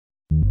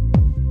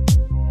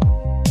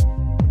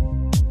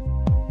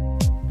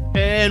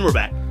And we're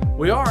back.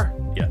 We are.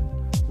 Yeah.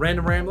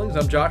 Random Ramblings.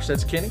 I'm Josh.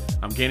 That's Kenny.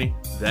 I'm Kenny.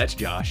 That's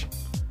Josh.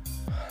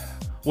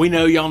 We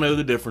know y'all know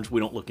the difference. We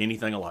don't look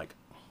anything alike.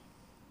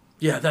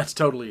 Yeah, that's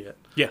totally it.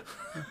 Yeah.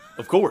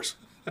 Of course.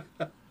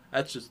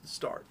 That's just the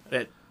start.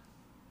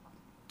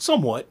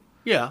 Somewhat.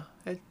 Yeah.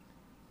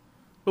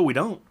 But we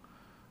don't.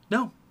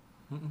 No.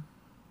 Mm-mm.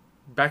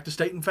 Back to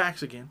stating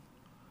facts again.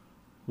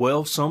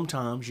 Well,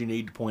 sometimes you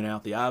need to point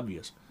out the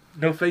obvious.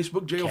 No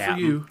Facebook jail Captain.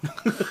 for you.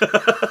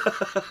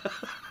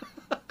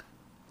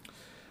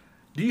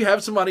 Do you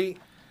have somebody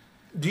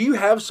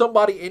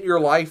in your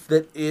life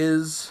that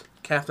is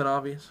Captain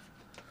Obvious?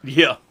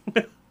 Yeah.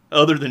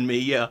 Other than me,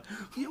 yeah.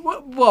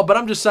 Well, but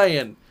I'm just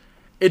saying,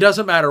 it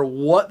doesn't matter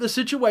what the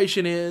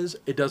situation is.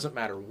 It doesn't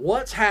matter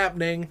what's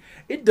happening.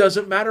 It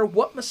doesn't matter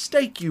what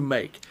mistake you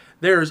make.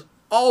 There's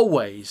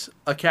always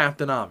a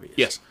Captain Obvious.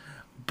 Yes.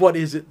 But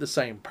is it the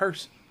same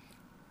person?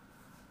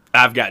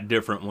 I've got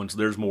different ones.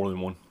 There's more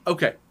than one.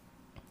 Okay.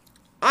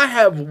 I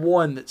have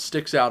one that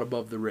sticks out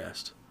above the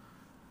rest.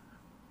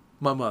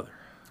 My mother.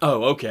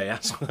 Oh, okay. I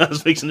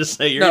was fixing to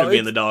say you're going to be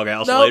in the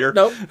doghouse later.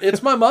 No,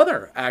 it's my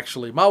mother,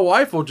 actually. My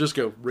wife will just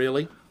go,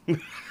 really?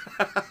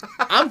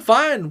 I'm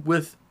fine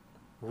with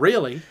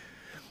really.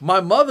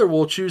 My mother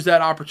will choose that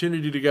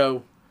opportunity to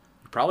go,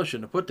 you probably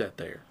shouldn't have put that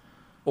there.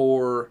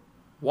 Or,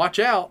 watch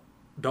out,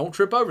 don't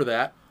trip over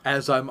that,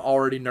 as I'm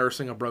already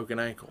nursing a broken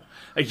ankle.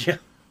 Yeah.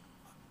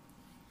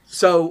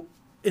 So,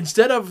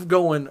 instead of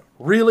going,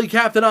 really,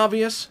 Captain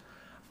Obvious,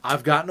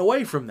 I've gotten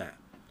away from that.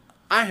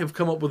 I have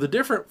come up with a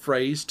different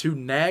phrase to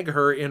nag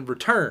her in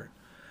return.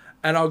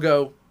 And I'll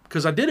go,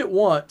 because I did it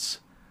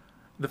once.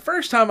 The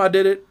first time I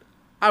did it,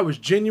 I was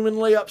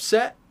genuinely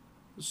upset.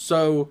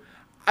 So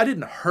I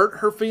didn't hurt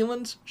her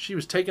feelings. She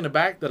was taken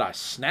aback that I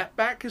snapped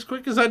back as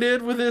quick as I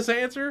did with this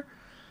answer.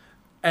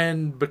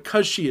 And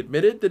because she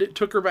admitted that it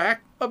took her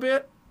back a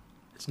bit,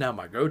 it's now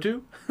my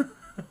go-to.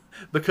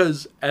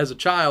 Because as a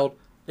child,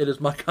 it is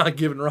my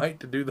God-given right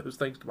to do those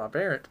things to my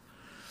parent.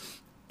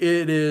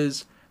 It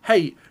is...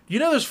 Hey, you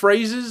know those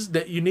phrases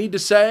that you need to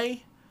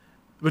say,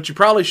 but you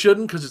probably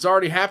shouldn't because it's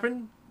already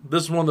happened?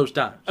 This is one of those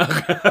times.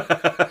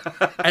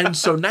 And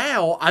so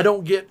now I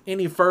don't get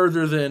any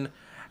further than,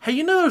 hey,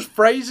 you know those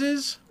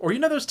phrases? Or you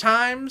know those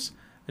times?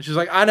 And she's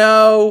like, I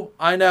know.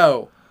 And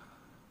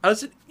I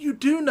said, you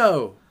do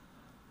know.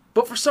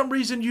 But for some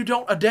reason you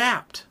don't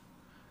adapt.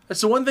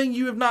 That's the one thing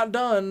you have not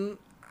done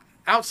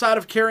outside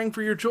of caring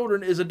for your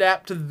children is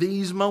adapt to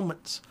these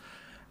moments.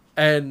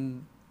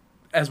 And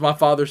as my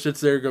father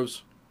sits there and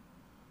goes,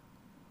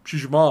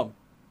 she's your mom.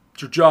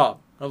 It's your job.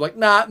 I was like,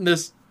 not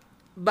this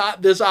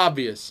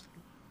obvious.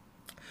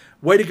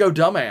 Way to go,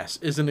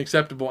 dumbass, is an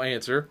acceptable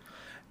answer.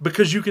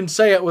 Because you can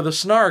say it with a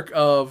snark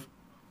of,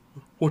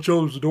 watch out,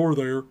 there's a door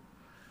there.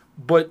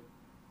 But,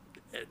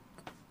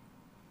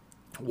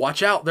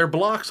 watch out, there are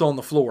blocks on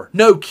the floor.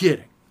 No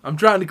kidding. I'm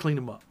trying to clean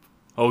them up.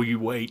 Oh, you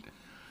wait.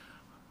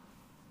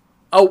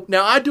 Oh,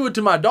 now I do it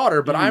to my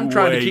daughter, but I'm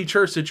trying to teach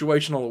her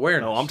situational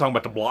awareness. No, I'm talking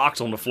about the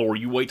blocks on the floor.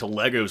 You wait till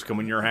Legos come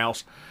in your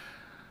house.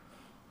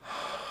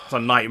 It's a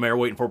nightmare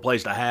waiting for a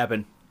place to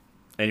happen.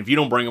 And if you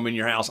don't bring them in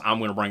your house, I'm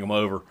going to bring them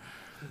over.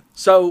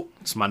 So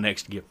it's my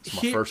next gift.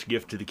 It's my first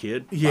gift to the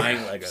kid. Yeah, buying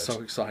Legos.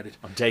 So excited.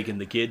 I'm taking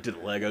the kid to the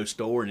Lego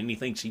store, and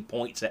anything she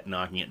points at, no,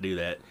 I can't do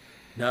that.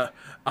 No,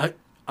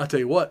 I'll tell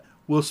you what.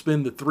 We'll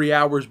spend the 3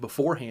 hours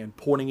beforehand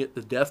pointing at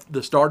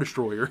the Star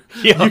Destroyer.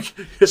 Yeah.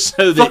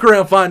 Fuck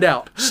around, find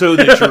out. So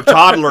that your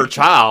toddler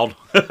child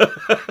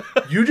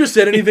you just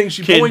said anything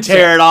she can points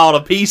tear at. it all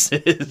to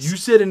pieces. You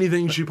said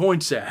anything she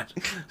points at.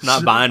 I'm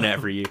not buying that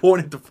for you.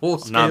 Point at the full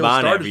scale. I'm not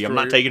buying Star that for you. I'm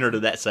not taking her to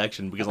that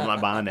section because I'm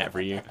not buying that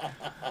for you.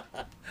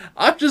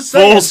 I'm just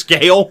saying. Full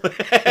scale?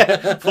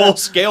 Full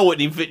scale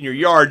wouldn't even fit in your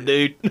yard,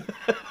 dude.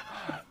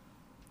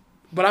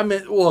 But I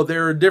meant, well,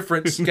 there are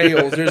different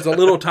scales. There's a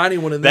little tiny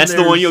one, and then that's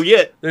the one you'll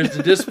get. There's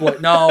the display.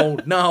 No,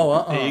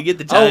 You get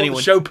the tiny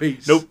one.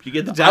 Showpiece. Nope, you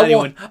get the tiny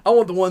one. I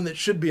want the one that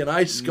should be an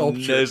ice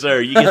sculpture. No, sir,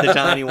 you get the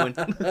tiny one.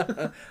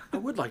 I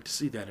would like to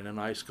see that in an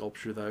ice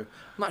sculpture, though. I'm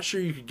not sure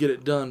you could get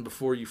it done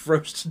before you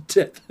froze to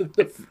death in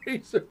the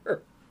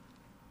freezer.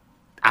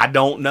 I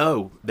don't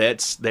know. I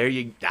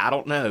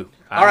don't know.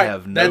 All right,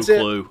 have no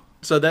clue.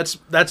 So that's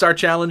our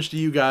challenge to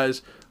you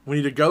guys. We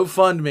need to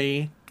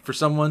GoFundMe for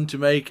someone to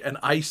make an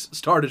ice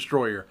Star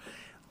Destroyer.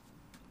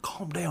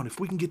 Calm down. If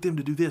we can get them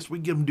to do this, we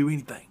can get them to do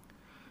anything.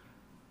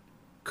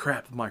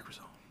 Crap, the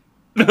microphone.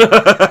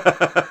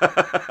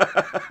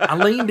 I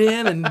leaned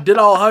in and did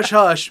all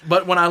hush-hush,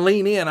 but when I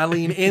lean in, I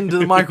lean into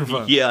the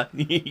microphone. Yeah.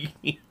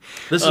 This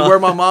is where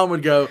my mom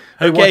would go,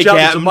 hey, okay, watch out,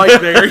 there's a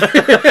mic there.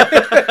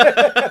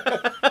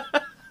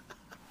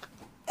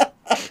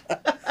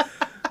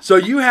 So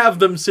you have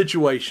them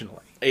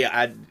situationally.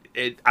 Yeah,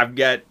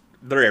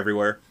 they're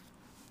everywhere.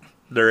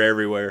 They're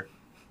everywhere.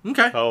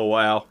 Okay. Oh,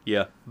 wow.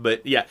 Yeah.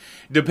 But, yeah,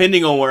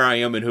 depending on where I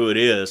am and who it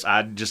is,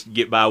 I just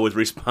get by with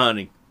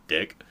responding,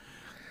 dick.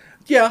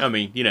 Yeah. I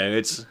mean,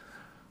 it's...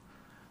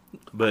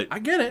 But, I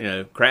get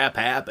it. Crap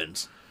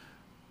happens.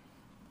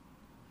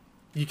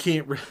 You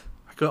can't... I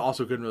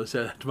couldn't really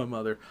say that to my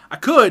mother. I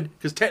could,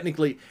 because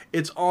technically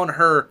it's on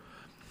her...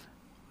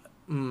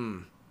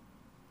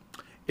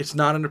 It's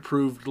not an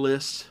approved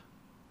list,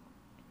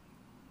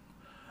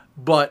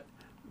 but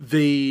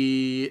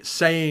the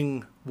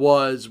saying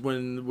was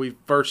when we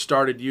first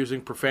started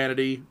using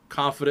profanity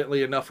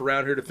confidently enough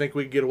around here to think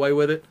we could get away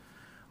with it,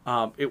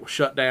 it was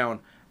shut down,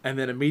 and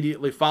then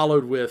immediately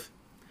followed with,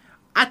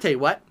 I tell you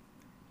what,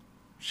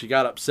 she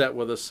got upset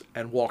with us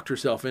and walked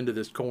herself into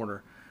this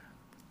corner.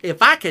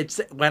 If I could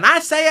say, when I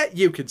say it,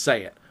 you could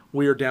say it.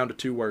 We are down to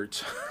 2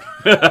 words.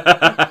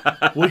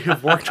 We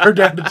have worked her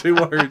down to 2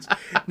 words.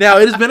 Now,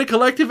 it has been a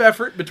collective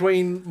effort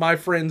between my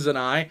friends and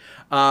I.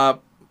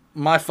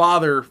 My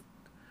father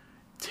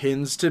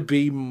tends to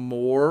be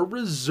more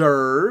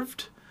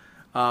reserved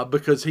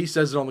because he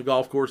says it on the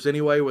golf course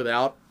anyway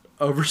without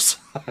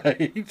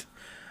oversight.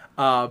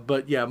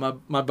 But yeah,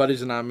 my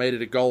buddies and I made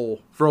it a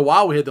goal. For a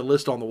while, we had the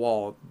list on the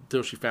wall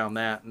until she found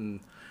that,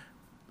 and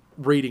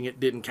reading it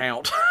didn't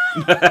count.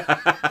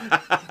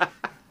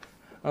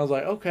 I was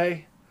like,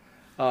 okay.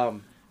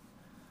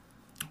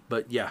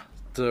 But yeah,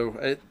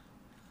 so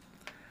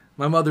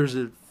my mother's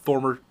a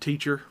former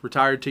teacher,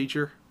 retired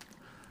teacher.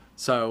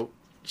 So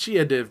she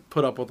had to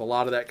put up with a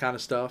lot of that kind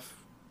of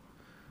stuff.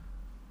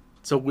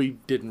 So we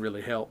didn't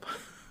really help.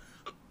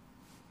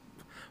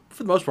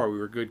 For the most part, we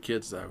were good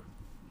kids, though.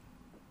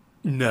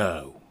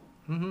 No.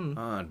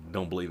 I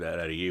don't believe that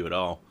out of you at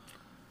all.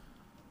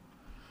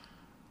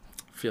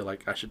 I feel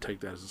like I should take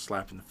that as a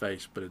slap in the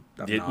face, but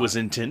it was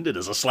intended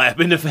as a slap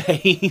in the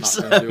face.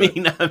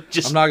 I'm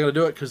not going to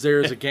do it because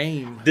there is a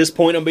game. At this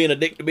point, I'm being a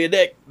dick to be a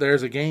dick.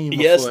 There's a game.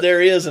 Yes,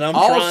 there is, and I'm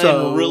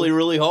trying really,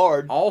 really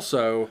hard.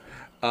 Also,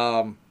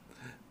 the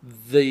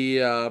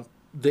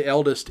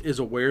eldest is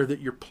aware that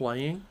you're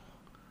playing.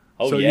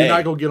 Oh, so yay. You're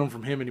not going to get them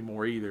from him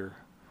anymore either.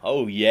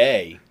 Oh,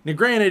 yay. Now,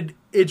 granted,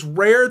 it's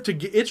rarer to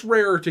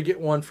get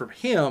one from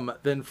him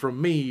than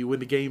from me when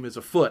the game is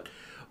afoot.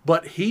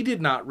 But he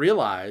did not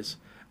realize,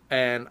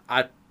 and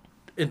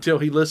until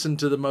he listened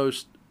to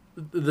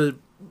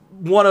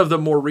one of the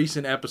more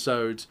recent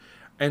episodes,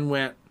 and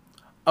went,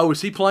 "Oh,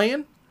 is he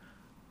playing?"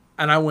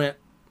 And I went,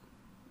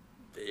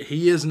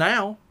 "He is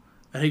now."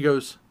 And he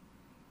goes,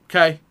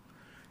 "Okay."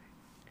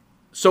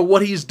 So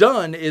what he's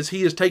done is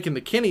he has taken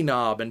the Kenny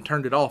knob and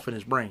turned it off in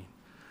his brain.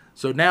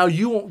 So now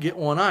you won't get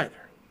one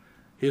either.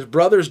 His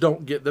brothers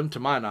don't get them, to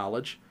my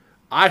knowledge.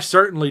 I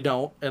certainly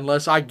don't,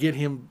 unless I get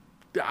him.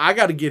 I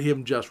got to get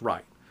him just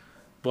right.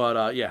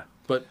 But yeah.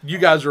 But you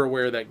guys are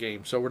aware of that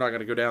game, so we're not going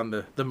to go down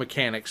the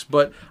mechanics.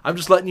 But I'm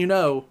just letting you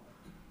know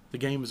the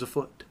game is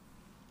afoot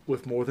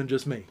with more than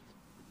just me.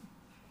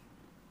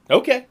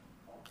 Okay.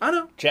 I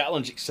know.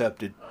 Challenge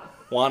accepted.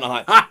 Why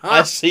not?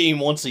 I see him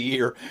once a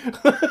year.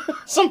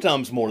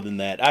 Sometimes more than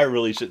that. I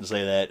really shouldn't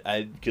say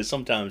that, because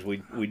sometimes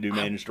we do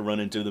manage to run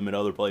into them in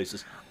other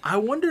places. I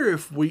wonder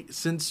if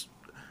since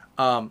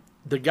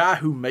the guy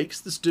who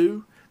makes the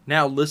stew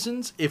now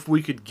listens, if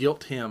we could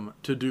guilt him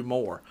to do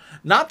more.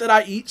 Not that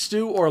I eat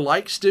stew or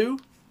like stew.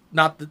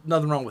 Nothing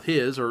wrong with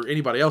his or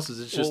anybody else's.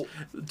 It's just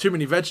too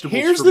many vegetables for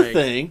me.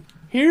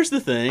 Here's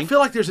the thing. I feel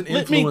like there's an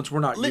influence we're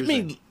not using.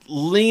 Let me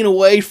lean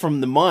away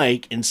from the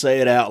mic and say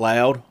it out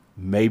loud.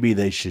 Maybe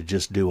they should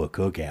just do a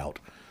cookout.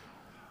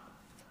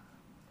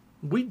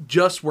 We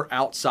just were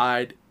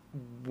outside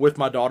with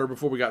my daughter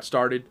before we got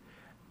started,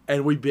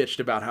 and we bitched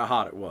about how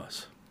hot it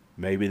was.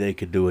 Maybe they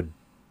could do a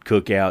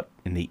cookout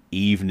in the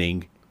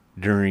evening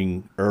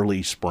during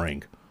early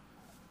spring.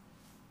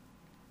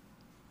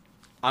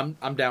 I'm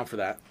down for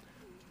that.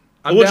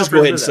 We'll just go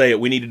ahead and say it.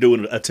 We need to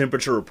do a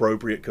temperature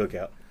appropriate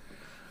cookout.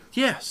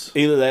 Yes.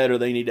 Either that or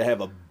they need to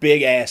have a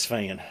big ass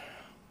fan.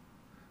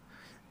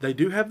 They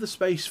do have the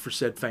space for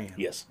said fan.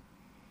 Yes.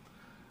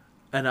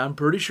 And I'm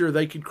pretty sure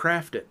they could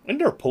craft it. Isn't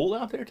there a pool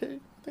out there too?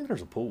 I think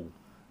there's a pool.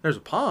 There's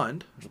a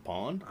pond. There's a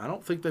pond? I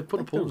don't think they put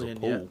a pool in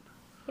yet.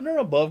 Isn't there an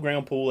above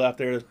ground pool out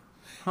there?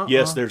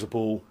 Yes, there's a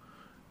pool.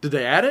 Did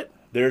they add it?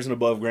 There's an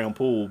above ground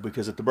pool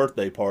because at the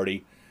birthday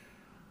party,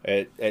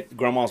 at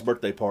Grandma's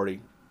birthday party,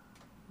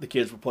 the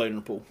kids were playing in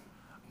the pool.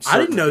 I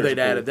didn't know they'd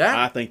added that.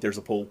 I think there's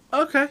a pool.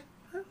 Okay.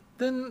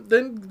 Then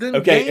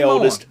okay, game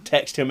eldest, on.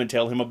 text him and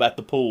tell him about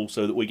the pool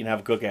so that we can have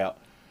a cookout.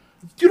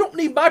 You don't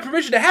need my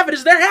permission to have it.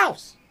 It's their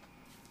house.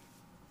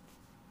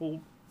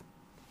 Well,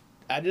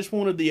 I just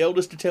wanted the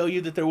eldest to tell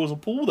you that there was a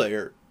pool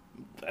there.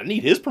 I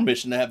need his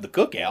permission to have the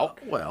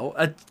cookout. Well,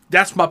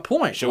 that's my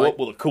point. Show up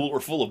with a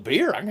cooler full of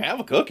beer. I can have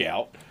a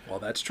cookout. Well,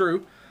 that's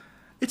true.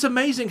 It's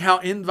amazing how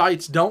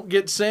invites don't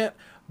get sent,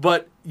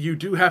 but you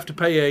do have to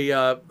pay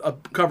a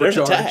cover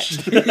charge.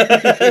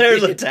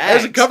 There's a tax.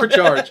 There's a cover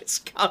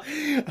charge.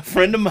 A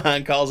friend of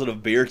mine calls it a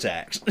beer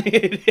tax.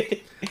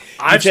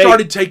 I've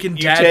started taking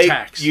dad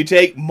tax. You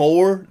take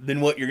more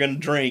than what you're going to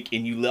drink,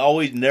 and you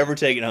always never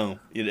take it home.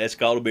 That's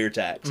called a beer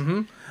tax.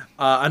 Mm-hmm.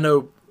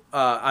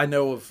 I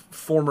know of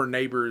former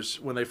neighbors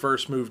when they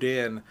first moved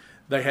in.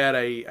 They had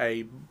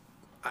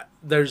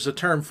there's a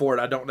term for it.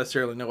 I don't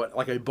necessarily know it.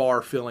 Like a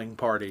bar filling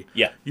party.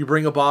 Yeah. You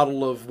bring a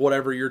bottle of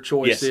whatever your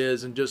choice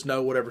is, and just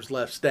know whatever's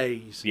left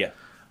stays. Yeah.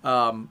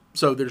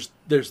 So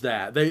there's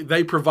that.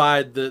 They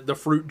provide the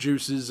fruit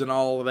juices and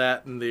all of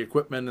that, and the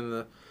equipment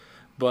and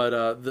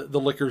the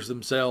liquors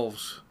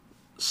themselves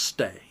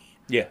stay.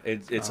 Yeah,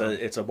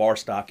 it's a bar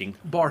stocking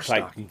Bar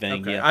type stocking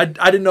thing. Okay. Yeah, I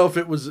didn't know if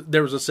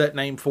there was a set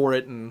name for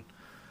it, and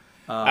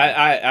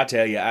I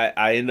tell you,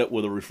 I end up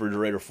with a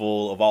refrigerator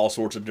full of all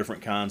sorts of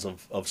different kinds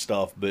of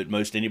stuff. But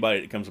most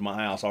anybody that comes to my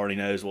house already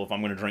knows. Well, if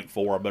I'm going to drink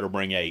 4, I better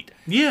bring 8.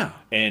 yeah,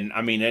 And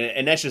I mean,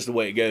 and that's just the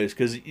way it goes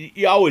because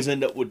you always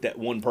end up with that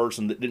one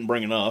person that didn't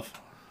bring enough,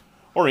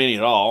 or any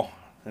at all,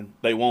 and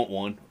they want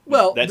one.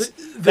 Well,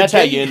 that's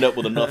how you end up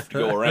with enough to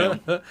go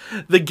around.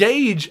 the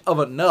gauge of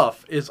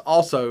enough is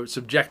also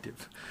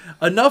subjective.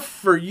 Enough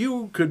for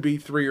you could be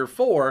 3 or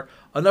 4.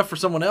 Enough for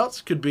someone else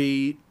could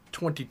be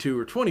 22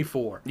 or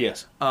 24.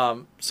 Yes.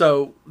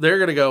 So they're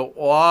going to go,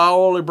 well, I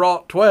only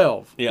brought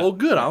 12. Yeah. Well,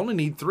 good. I only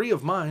need 3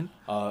 of mine.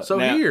 So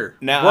here,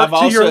 now work I've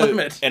to your also,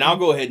 limit. and I'll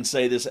go ahead and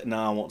say this. No,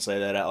 I won't say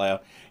that out loud.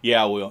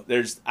 Yeah, I will.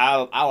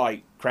 I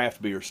like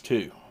craft beers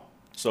too.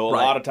 So a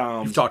Right. lot of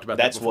times You've talked about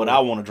that that's what before. I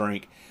want to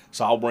drink.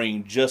 So I'll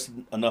bring just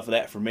enough of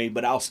that for me,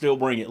 but I'll still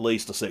bring at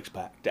least a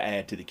 6-pack to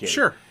add to the keg.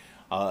 Sure.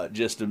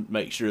 Just to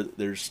make sure that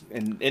there's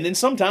and then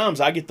sometimes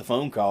I get the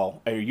phone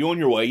call. Hey, are you on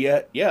your way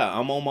yet? Yeah,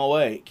 I'm on my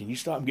way. Can you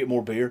stop and get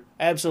more beer?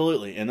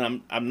 Absolutely. And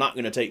I'm not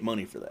going to take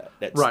money for that.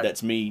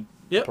 That's me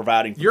Yep.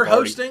 providing. For You're the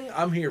party. hosting.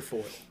 I'm here for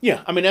it.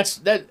 Yeah, I mean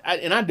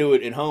and I do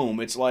it at home.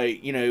 It's like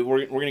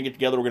we're gonna get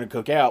together. We're gonna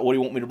cook out. What do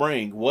you want me to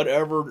bring?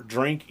 Whatever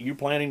drink you're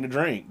planning to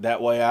drink.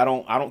 That way, I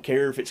don't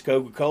care if it's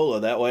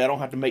Coca-Cola. That way, I don't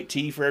have to make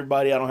tea for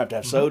everybody. I don't have to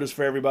have sodas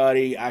for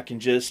everybody. I can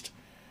just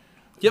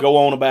go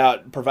on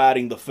about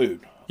providing the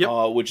food,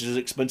 which is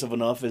expensive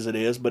enough as it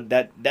is. But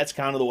that's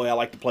kind of the way I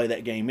like to play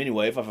that game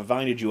anyway. If I've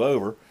invited you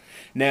over.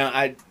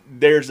 Now,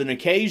 there's an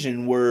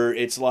occasion where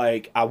it's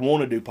like I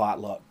want to do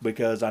potluck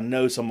because I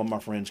know some of my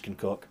friends can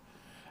cook,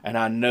 and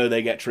I know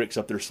they got tricks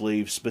up their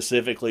sleeves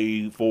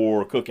specifically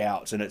for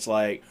cookouts. And it's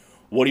like,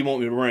 what do you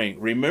want me to bring?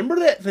 Remember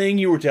that thing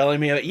you were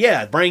telling me about?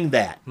 Yeah, bring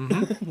that.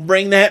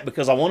 Bring that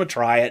because I want to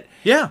try it.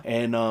 Yeah.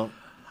 And I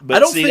but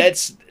don't see,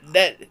 think-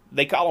 that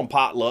they call them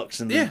potlucks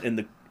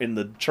in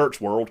the church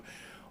world,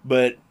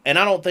 and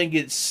I don't think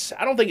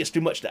it's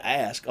too much to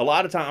ask. A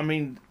lot of time, I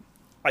mean.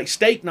 Like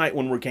steak night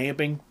when we're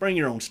camping, bring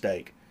your own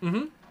steak.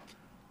 Mm-hmm.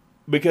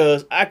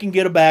 Because I can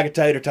get a bag of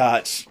tater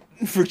tots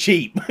for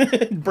cheap.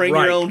 Bring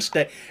your own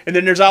steak. And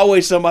then there's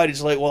always somebody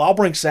that's like, well, I'll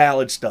bring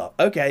salad stuff.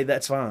 Okay,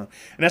 that's fine.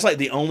 And that's like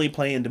the only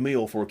planned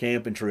meal for a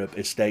camping trip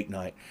is steak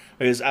night.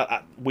 Because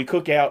we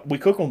cook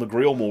on the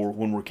grill more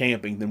when we're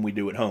camping than we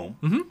do at home.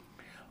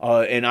 Mm-hmm.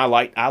 And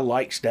I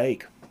like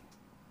steak.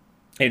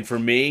 And for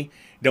me,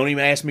 don't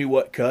even ask me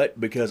what cut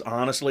because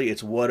honestly,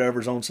 it's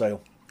whatever's on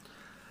sale.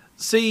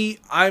 See,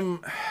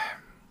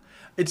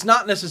 it's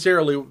not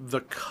necessarily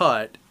the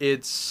cut,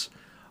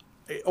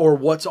 or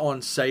what's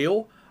on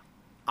sale.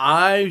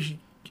 I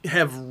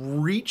have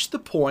reached the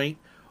point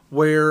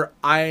where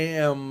I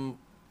am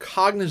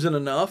cognizant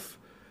enough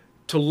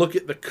to look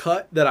at the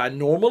cut that I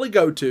normally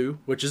go to,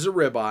 which is a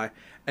ribeye,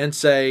 and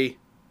say,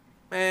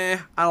 I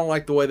don't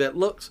like the way that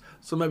looks,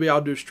 so maybe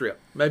I'll do strip.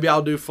 Maybe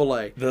I'll do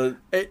filet.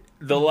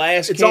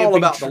 It's all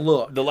about the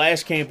look. The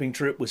last camping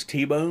trip was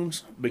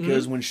T-Bones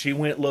because when she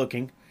went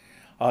looking,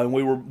 and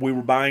we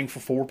were buying for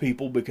 4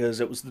 people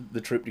because it was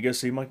the trip to go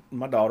see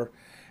my daughter,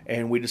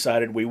 and we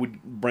decided we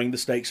would bring the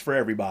steaks for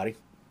everybody.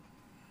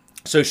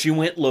 So she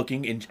went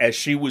looking, and as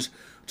she was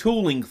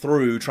tooling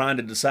through trying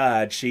to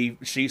decide,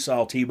 she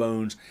saw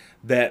T-bones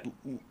that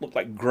looked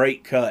like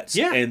great cuts,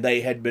 and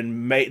they had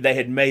made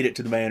it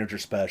to the manager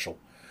special.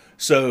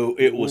 So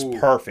it was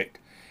perfect.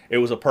 It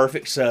was a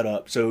perfect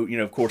setup. So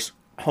of course,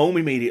 home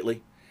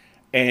immediately,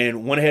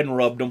 and went ahead and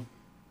rubbed them,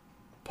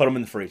 put them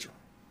in the freezer.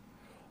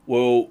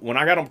 Well, when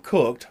I got them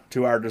cooked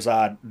to our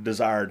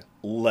desired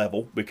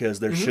level, because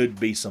there should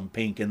be some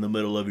pink in the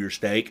middle of your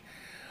steak,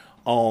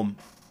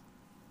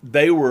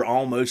 they were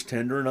almost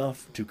tender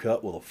enough to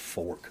cut with a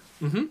fork.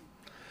 Mm-hmm.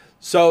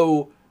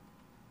 So,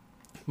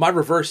 my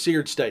reverse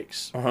seared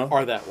steaks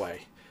are that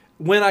way.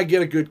 When I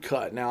get a good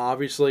cut, now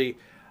obviously,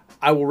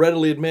 I will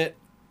readily admit,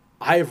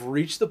 I have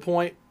reached the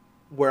point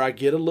where I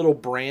get a little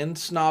brand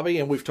snobby,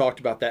 and we've talked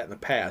about that in the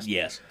past.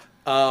 Yes.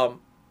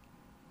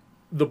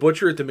 The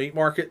butcher at the meat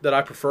market that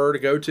I prefer to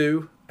go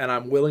to, and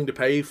I'm willing to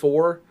pay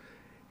for,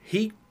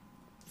 he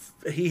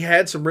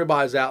had some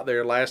ribeyes out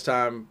there last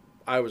time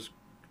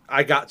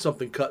I got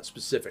something cut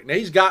specific. Now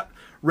he's got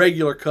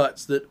regular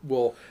cuts that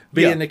will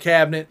be in the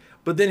cabinet,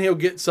 but then he'll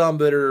get some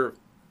that are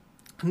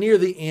near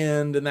the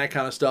end and that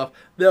kind of stuff.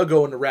 They'll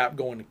go in the wrap,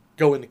 go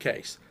in the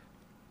case.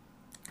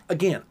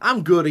 Again,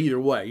 I'm good either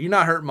way. You're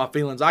not hurting my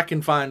feelings. I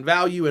can find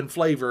value and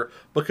flavor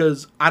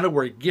because I know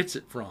where he gets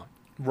it from.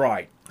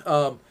 Right.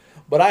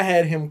 But I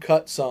had him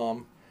cut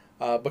some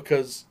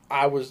because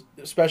I was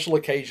a special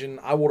occasion.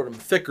 I wanted him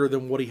thicker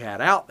than what he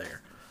had out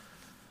there.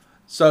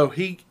 So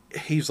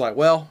he's like,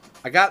 well,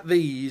 I got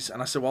these.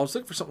 And I said, well, I was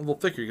looking for something a little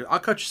thicker. He goes, I'll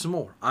cut you some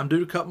more. I'm due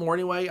to cut more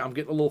anyway. I'm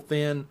getting a little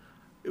thin.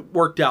 It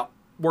worked out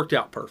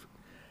perfect.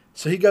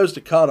 So he goes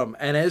to cut them.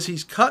 And as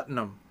he's cutting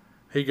them,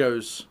 he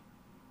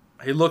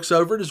looks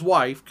over at his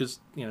wife because,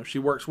 she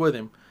works with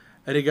him.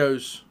 And he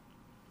goes,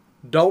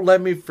 don't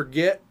let me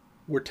forget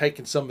we're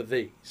taking some of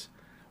these.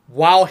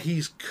 While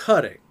he's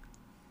cutting,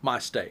 my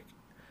steak.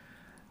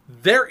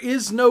 There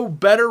is no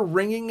better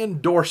ringing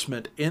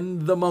endorsement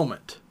in the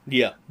moment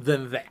Yeah,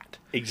 than that.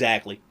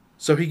 exactly.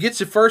 So he gets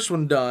the first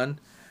one done,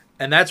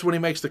 and that's when he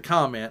makes the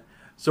comment.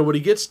 So when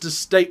he gets to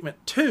statement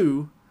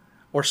 2,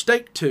 or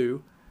steak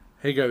 2,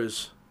 he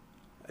goes,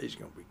 he's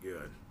going to be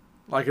good.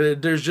 Like,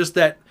 there's just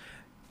that,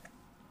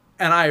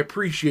 and I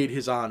appreciate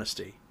his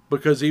honesty,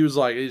 because he was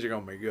like, these are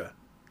going to be good.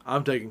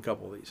 I'm taking a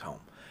couple of these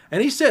home.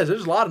 And he says,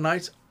 there's a lot of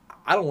nights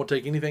I don't want to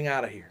take anything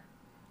out of here.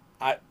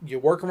 You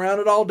work around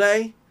it all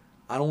day,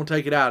 I don't want to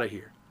take it out of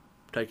here.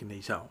 I'm taking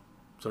these home.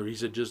 So he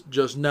said,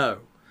 just know.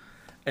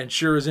 And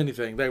sure as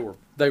anything, they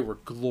were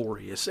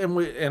glorious. And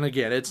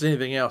again, it's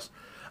anything else.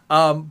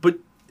 But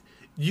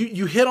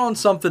you hit on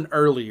something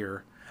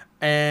earlier,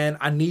 and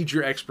I need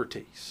your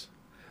expertise.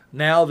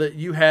 Now that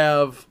you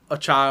have a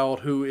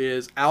child who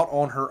is out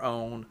on her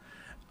own,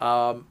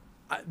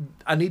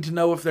 I need to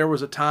know if there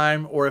was a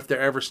time, or if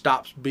there ever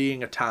stops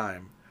being a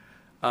time,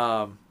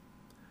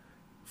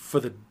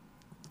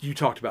 you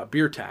talked about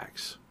beer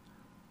tax.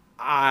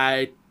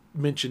 I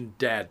mentioned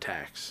dad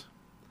tax.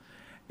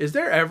 Is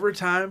there ever a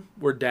time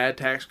where dad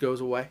tax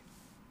goes away?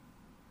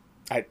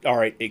 All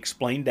right,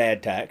 explain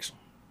dad tax.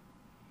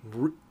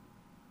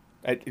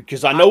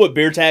 Because I know what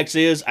beer tax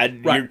is.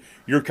 Right.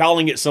 You're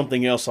calling it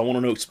something else. I want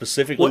to know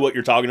specifically what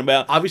you're talking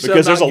about. Obviously,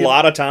 because I'm not there's a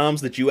lot of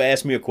times that you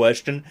ask me a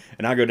question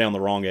and I go down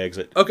the wrong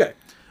exit. Okay.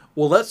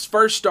 Well, let's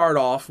first start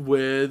off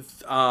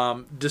with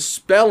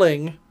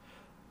dispelling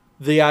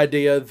the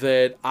idea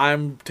that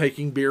I'm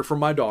taking beer from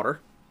my daughter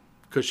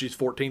because she's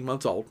 14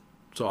 months old.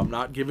 So I'm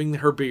not giving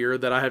her beer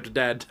that I have to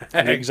dad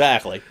tag.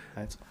 Exactly.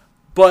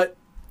 But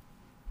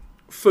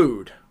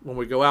food, when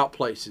we go out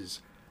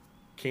places,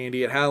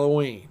 candy at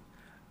Halloween,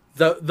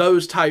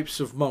 those types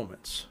of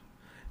moments.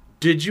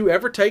 Did you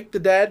ever take the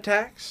dad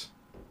tax?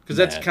 Because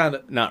that's kind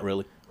of... Not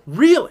really.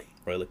 Really?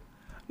 Really.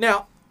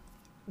 Now,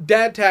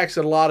 dad tax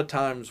at a lot of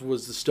times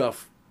was the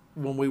stuff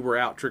when we were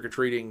out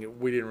trick-or-treating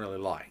we didn't really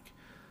like.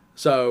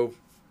 So,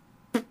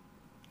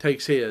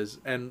 takes his,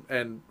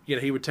 and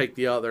he would take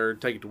the other,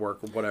 take it to work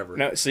or whatever.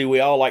 Now, see, we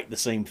all like the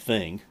same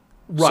thing.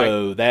 Right.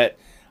 So that...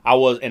 I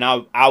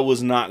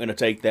was not going to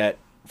take that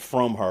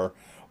from her.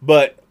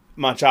 But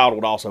my child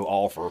would also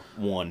offer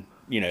one.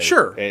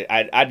 Sure.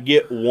 I'd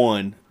get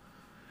one,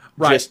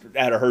 right, just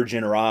out of her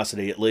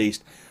generosity at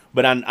least.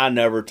 But I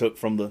never took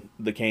from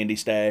the candy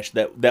stash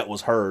that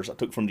was hers. I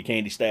took from the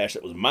candy stash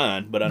that was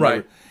mine. But I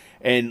never,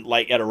 and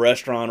like at a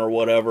restaurant or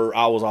whatever,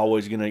 I was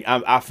always gonna.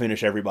 I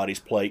finish everybody's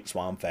plate,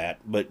 so I'm fat.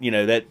 But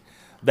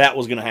that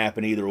was gonna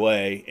happen either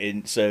way.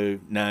 And so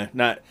no.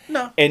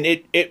 And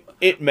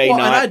it may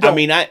not. I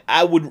mean,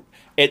 I would.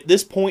 At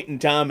this point in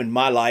time in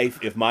my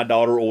life, if my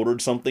daughter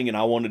ordered something and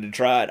I wanted to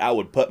try it, I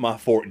would put my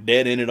fork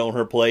dead in it on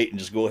her plate and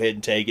just go ahead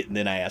and take it and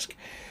then ask.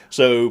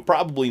 So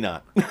probably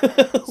not.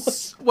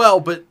 Well,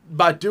 but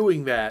by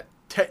doing that,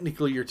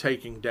 technically you're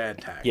taking dad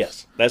tax.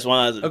 Yes, that's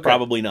why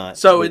probably not.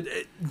 So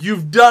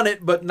you've done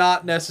it, but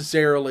not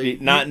necessarily.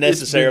 Not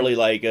necessarily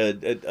like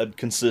a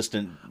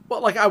consistent.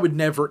 Well, like I would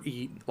never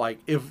eat, like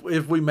if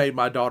we made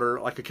my daughter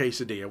like a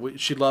quesadilla.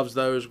 She loves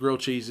those grilled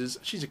cheeses.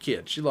 She's a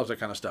kid. She loves that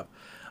kind of stuff.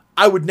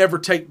 I would never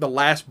take the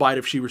last bite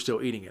if she were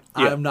still eating it.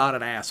 Yeah. I'm not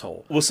an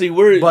asshole. Well, see,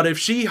 but if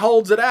she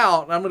holds it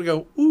out, I'm going to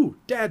go, ooh,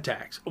 dad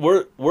tax.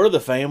 We're the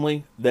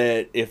family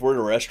that if we're at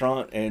a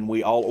restaurant and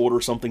we all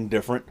order something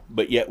different,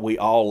 but yet we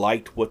all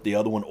liked what the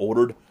other one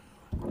ordered,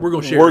 we're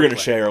going to share. We're going to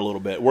share a little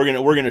bit. We're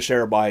going to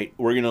share a bite.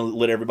 We're going to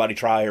let everybody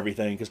try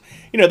everything because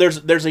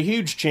there's a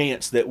huge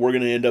chance that we're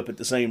going to end up at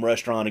the same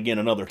restaurant again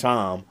another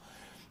time,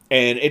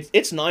 and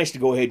it's nice to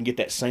go ahead and get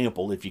that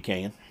sample if you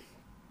can.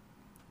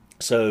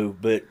 So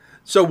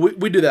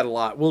we do that a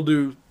lot. We'll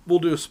do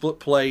a split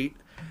plate,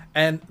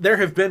 and there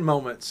have been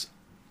moments.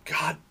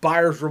 God,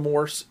 buyer's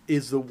remorse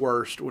is the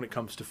worst when it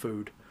comes to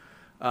food.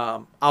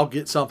 I'll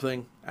get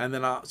something, and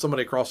then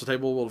somebody across the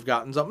table will have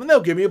gotten something, and they'll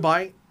give me a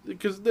bite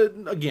because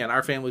again,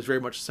 our family is very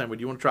much the same way.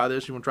 Do you want to try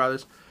this? You want to try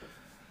this?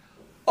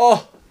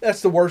 Oh,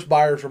 that's the worst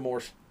buyer's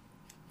remorse.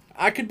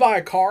 I could buy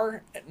a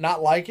car,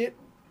 not like it.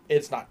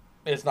 It's not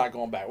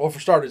going back. Well, for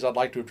starters, I'd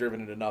like to have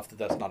driven it enough that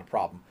that's not a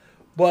problem,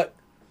 but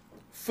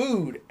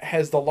food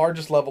has the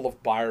largest level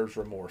of buyer's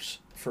remorse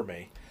for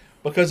me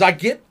because I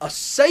get a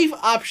safe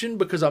option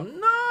because I'm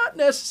not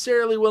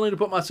necessarily willing to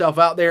put myself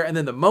out there. And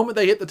then the moment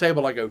they hit the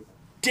table, I go,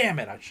 damn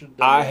it, I should have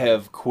done that. I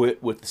have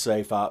quit with the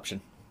safe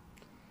option.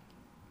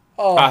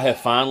 Oh. I have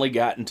finally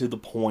gotten to the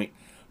point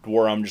to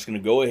where I'm just going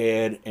to go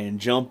ahead and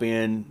jump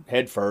in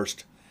head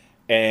first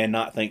and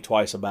not think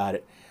twice about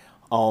it.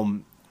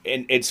 And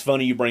it's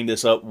funny you bring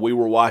this up. We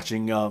were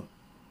watching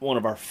one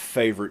of our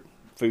favorite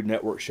Food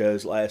Network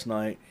shows last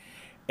night.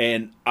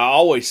 And I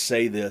always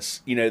say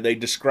this, they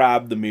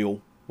describe the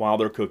meal while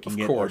they're cooking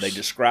it, or they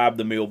describe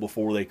the meal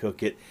before they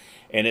cook it.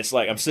 And it's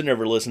like, I'm sitting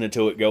there listening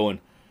to it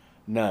going,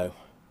 no.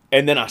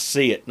 And then I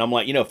see it, and I'm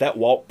like, if that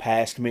walked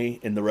past me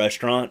in the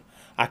restaurant,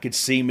 I could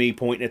see me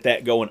pointing at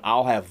that going,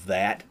 I'll have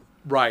that.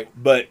 Right.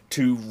 But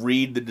to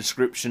read the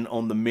description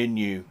on the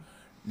menu,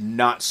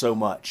 not so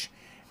much.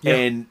 Yeah.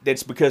 And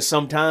that's because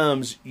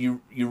sometimes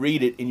you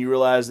read it and you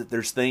realize that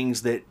there's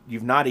things that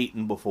you've not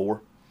eaten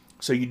before,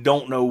 so you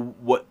don't know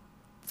what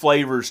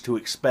flavors to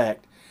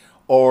expect.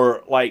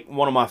 Or like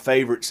one of my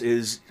favorites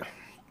is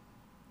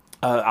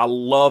I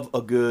love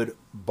a good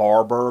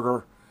bar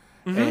burger.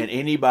 And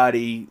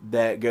anybody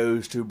that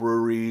goes to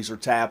breweries or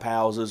tap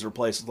houses or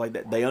places like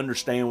that, they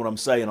understand what I'm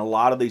saying. A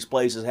lot of these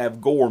places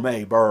have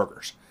gourmet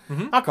burgers.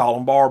 I call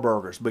them bar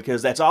burgers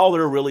because that's all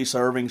they're really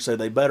serving, so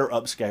they better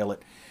upscale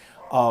it.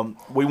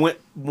 We went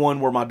one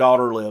where my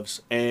daughter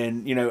lives,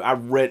 and I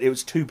read it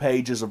was 2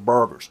 pages of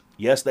burgers.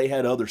 Yes, they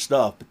had other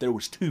stuff, but there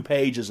was 2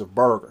 pages of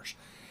burgers.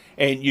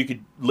 And you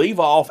could leave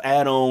off,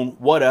 add on,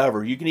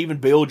 whatever. You can even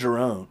build your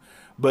own.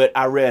 But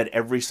I read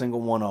every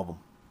single one of them.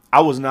 I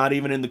was not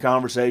even in the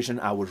conversation.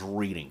 I was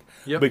reading.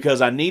 Yep.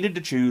 Because I needed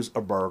to choose a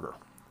burger.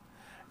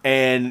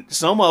 And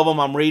some of them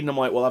I'm reading, I'm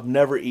like, well, I've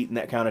never eaten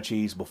that kind of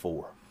cheese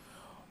before.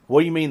 What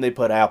do you mean they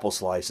put apple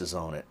slices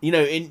on it?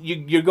 And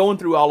you're going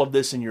through all of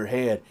this in your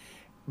head.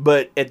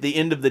 But at the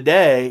end of the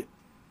day,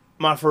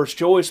 my first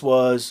choice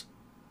was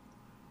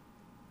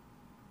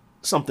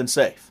something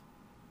safe.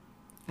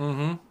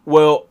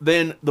 Well,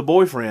 then the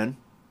boyfriend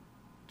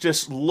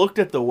just looked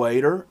at the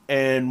waiter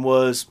and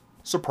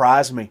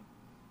surprised me.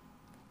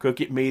 Cook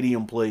it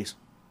medium, please.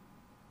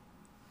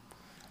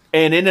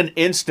 And in an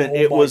instant,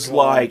 it was God.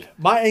 like...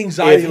 My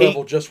anxiety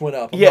level just went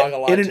up. I'm not going to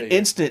lie to you. In an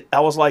instant, I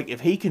was like,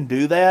 if he can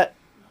do that,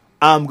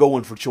 I'm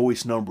going for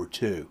choice number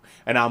 2.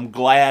 And I'm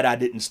glad I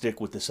didn't stick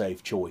with the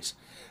safe choice.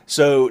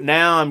 So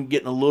now I'm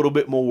getting a little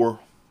bit more...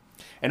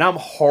 And I'm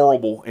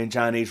horrible in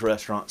Chinese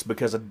restaurants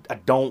because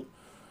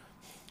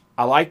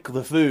I like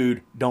the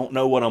food, don't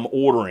know what I'm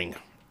ordering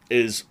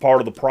is part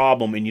of the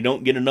problem, and you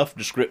don't get enough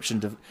description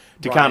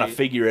to kind of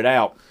figure it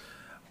out.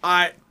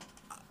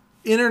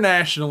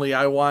 Internationally,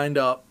 I wind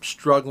up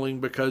struggling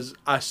because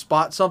I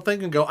spot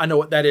something and go, I know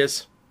what that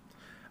is.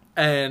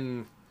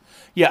 And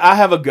yeah, I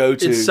have a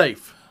go-to. It's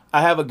safe.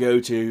 I have a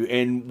go-to,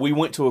 and we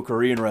went to a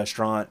Korean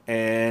restaurant,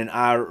 and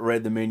I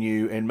read the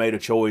menu and made a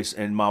choice,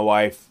 and my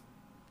wife,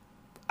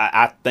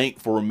 I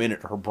think for a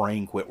minute her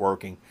brain quit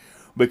working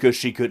because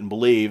she couldn't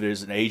believe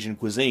there's an Asian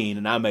cuisine,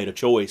 and I made a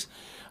choice.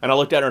 And I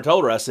looked at her and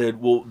told her, I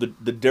said, well,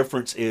 the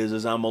difference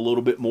is I'm a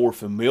little bit more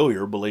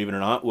familiar, believe it or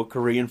not, with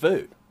Korean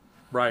food.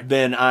 Right.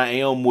 Than I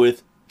am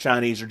with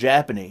Chinese or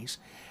Japanese.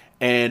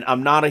 And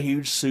I'm not a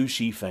huge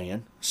sushi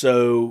fan.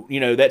 So,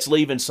 that's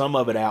leaving some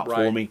of it out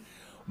for me.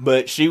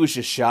 But she was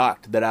just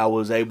shocked that I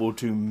was able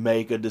to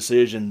make a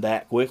decision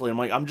that quickly. I'm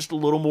like, I'm just a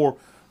little more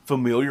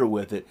familiar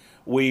with it.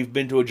 We've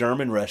been to a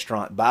German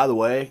restaurant. By the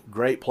way,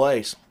 great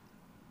place.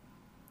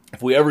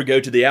 If we ever go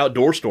to the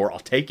outdoor store, I'll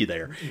take you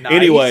there. Nice.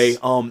 Anyway,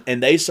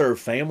 and they serve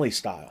family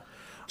style.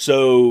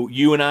 So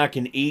you and I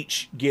can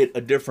each get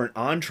a different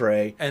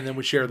entree. And then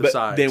we share the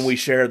sides. Then we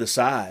share the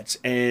sides.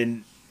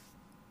 And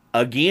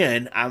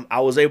again, I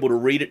was able to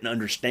read it and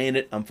understand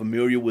it. I'm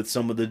familiar with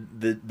some of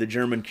the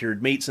German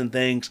cured meats and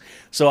things.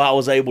 So I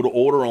was able to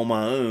order on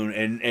my own.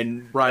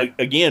 And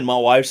again, my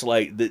wife's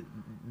like,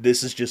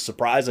 this is just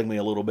surprising me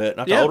a little bit.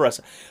 And I told her, I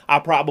said, I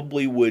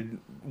probably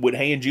would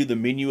hand you the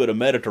menu at a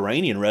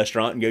Mediterranean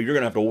restaurant and go, you're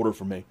going to have to order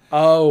for me.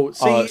 Oh,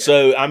 see.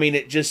 So, I mean,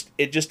 it just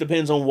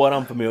depends on what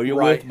I'm familiar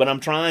with. But I'm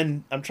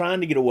trying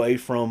to get away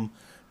from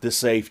the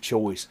safe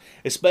choice,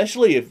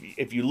 especially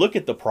if you look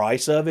at the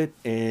price of it,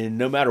 and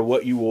no matter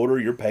what you order,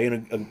 you're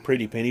paying a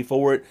pretty penny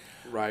for it.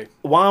 Right.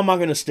 Why am I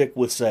going to stick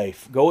with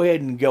safe? Go ahead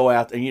and go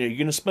out there. You're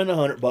going to spend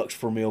 $100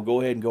 for a meal.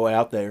 Go ahead and go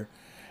out there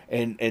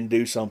and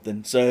do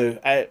something. So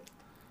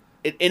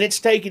it's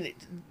taken.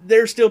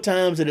 There's still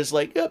times that it's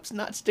like, oops,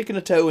 not sticking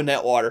a toe in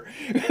that water.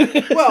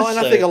 Well, and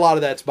I think a lot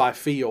of that's by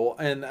feel,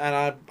 and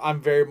I'm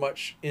very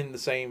much in the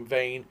same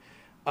vein.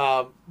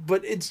 But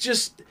it's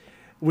just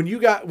when you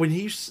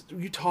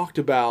talked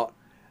about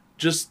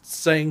just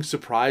saying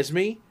surprise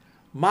me,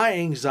 my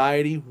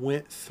anxiety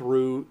went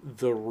through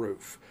the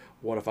roof.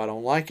 What if I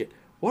don't like it?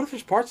 What if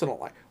there's parts I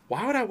don't like?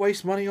 Why would I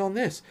waste money on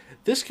this?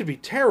 This could be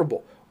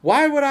terrible.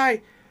 Why would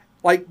I?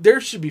 Like, there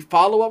should be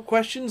follow-up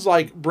questions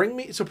like,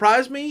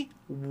 surprise me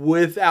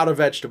without a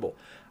vegetable.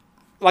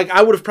 Like,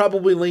 I would have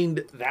probably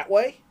leaned that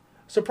way.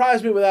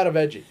 Surprise me without a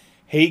veggie.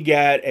 He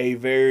got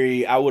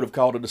I would have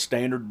called it a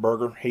standard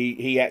burger.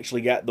 He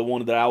actually got the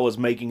one that I was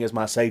making as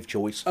my safe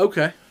choice.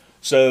 Okay.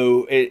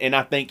 So, and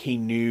I think he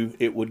knew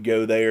it would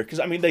go there.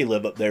 Because, I mean, they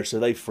live up there, so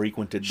they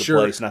frequented the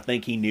place. And I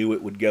think he knew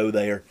it would go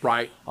there.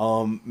 Right.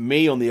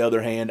 Me, on the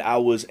other hand,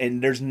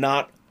 and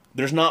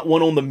there's not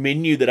one on the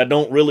menu that I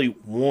don't really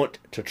want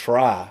to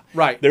try.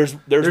 Right. There's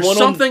one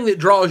something that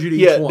draws you to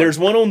each one. There's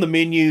one on the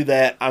menu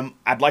that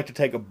I'd like to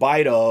take a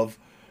bite of,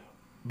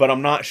 but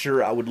I'm not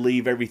sure I would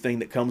leave everything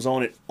that comes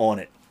on it.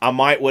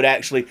 I would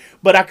actually,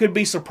 but I could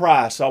be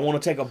surprised. So I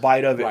want to take a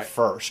bite of it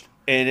first.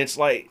 And it's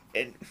like,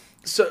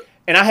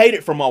 and I hate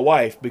it for my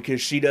wife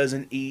because she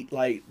doesn't eat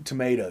like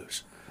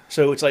tomatoes.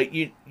 So it's like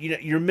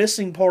you're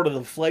missing part of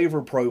the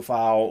flavor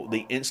profile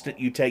the instant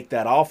you take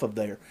that off of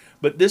there.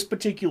 But this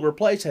particular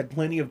place had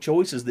plenty of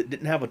choices that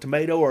didn't have a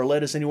tomato or a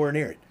lettuce anywhere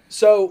near it.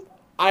 So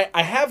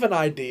I have an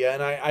idea,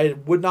 and I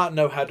would not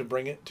know how to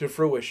bring it to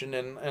fruition,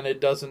 and it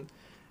doesn't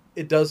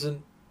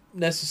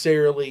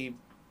necessarily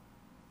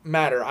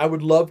matter. I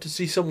would love to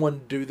see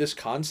someone do this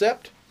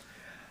concept.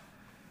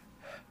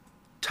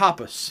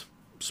 Tapas,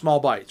 small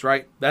bites,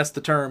 right? That's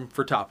the term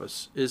for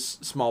tapas, is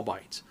small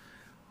bites.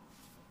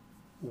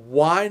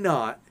 Why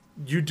not?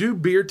 You do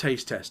beer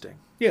taste testing.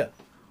 Yeah.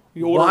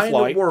 You order Why a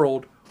flight. in the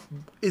world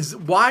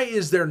why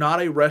is there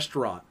not a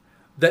restaurant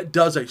that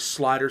does a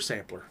slider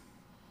sampler?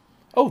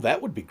 Oh,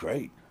 that would be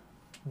great.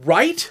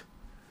 Right?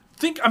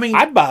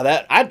 I'd buy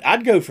that.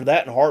 I'd go for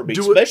that in a heartbeat,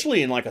 Do it-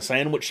 especially in like a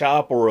sandwich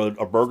shop or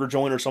a burger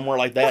joint or somewhere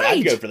like that. Right.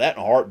 I'd go for that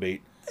in a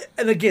heartbeat.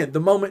 And again, the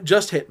moment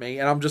just hit me,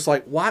 and I'm just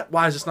like, why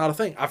is this not a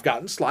thing? I've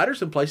gotten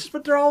sliders in places,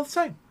 but they're all the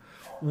same.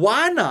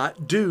 Why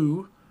not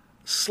do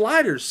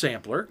sliders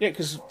sampler? Yeah,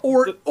 because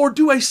Or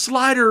do a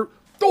slider.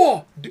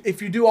 Oh,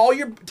 if you do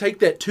take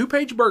that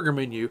 2-page burger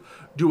menu,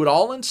 do it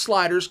all in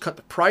sliders, cut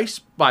the price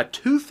by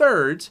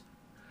 2/3,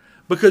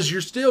 because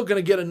you're still going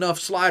to get enough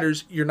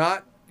sliders. You're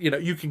not,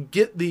 you can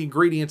get the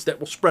ingredients that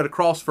will spread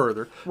across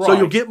further. So Right.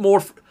 you'll get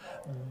more.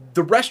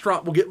 The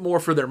restaurant will get more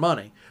for their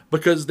money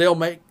because they'll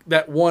make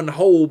that one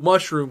whole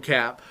mushroom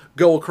cap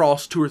go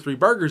across 2 or 3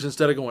 burgers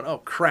instead of going, oh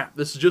crap,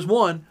 this is just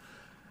one.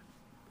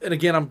 And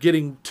again, I'm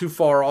getting too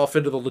far off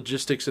into the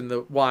logistics and the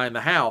why and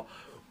the how,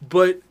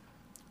 but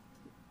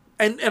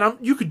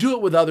you could do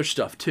it with other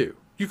stuff too.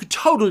 You could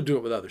totally do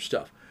it with other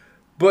stuff,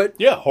 but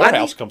yeah,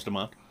 Whorehouse comes to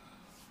mind.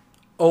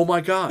 Oh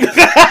my god!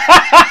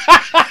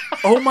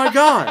 Oh my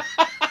god!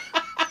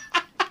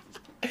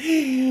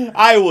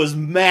 I was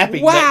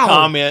mapping that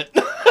comment.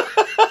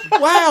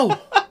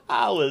 Wow!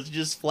 I was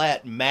just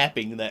flat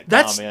mapping that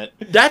That's comment.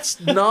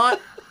 not.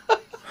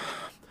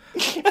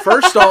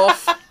 First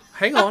off,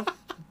 hang on.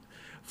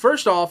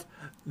 First off,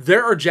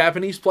 there are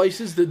Japanese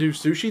places that do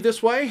sushi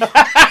this way.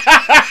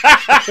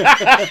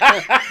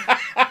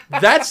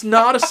 That's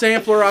not a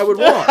sampler I would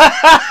want.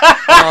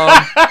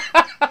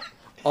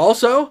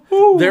 Also,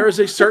 there is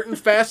a certain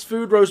fast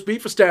food roast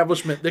beef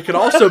establishment that could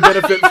also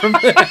benefit from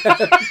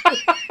that.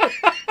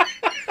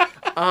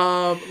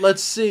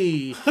 Let's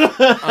see.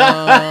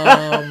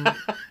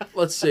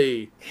 Let's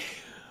see.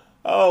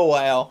 Oh,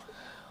 wow.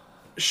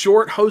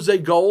 Short Jose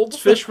Gold's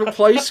fish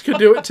place could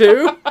do it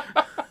too.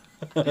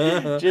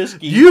 Just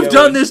keep You've going.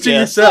 done this to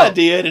Yes, yourself. I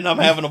did, and I'm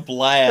having a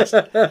blast.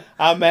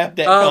 I mapped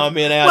that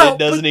comment out. well, It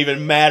doesn't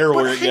even matter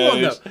where it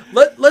hang goes. on,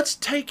 though. Let's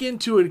take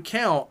into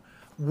account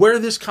where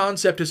this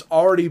concept is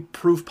already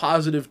proof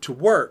positive to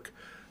work.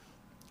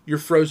 Your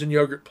frozen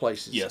yogurt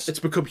places. Yes. It's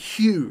become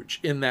huge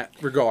in that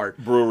regard.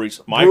 Breweries,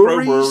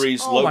 Breweries?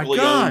 microbreweries, Oh, my locally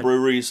God. owned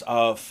breweries,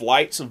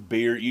 flights of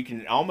beer. You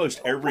can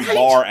almost every Right.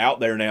 bar out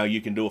there now.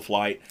 You can do a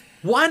flight,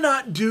 Why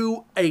not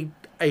do a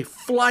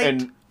flight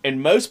and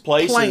in most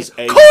plan? places,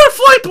 Core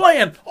flight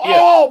plan!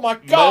 Oh my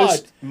god!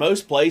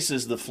 most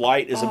places the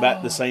flight is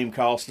about the same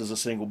cost as a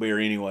single beer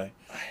anyway.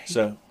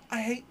 So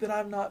I hate that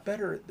I'm not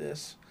better at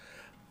this.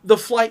 The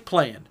flight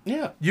plan.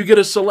 yeah, You get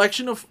a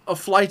selection of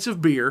flights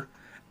of beer,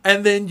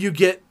 and then you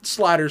get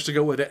sliders to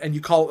go with it, and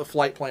you call it the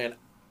flight plan.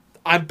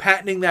 I'm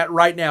patenting that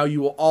right now.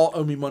 You will all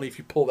owe me money if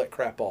you pull that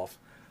crap off.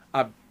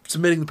 I'm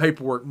submitting the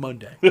paperwork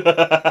Monday.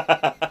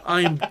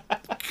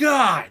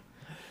 God.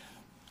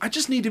 I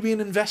just need to be an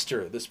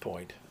investor at this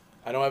point.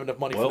 I don't have enough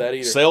money for that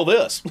either. sell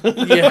this.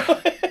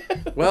 Yeah.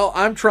 Well,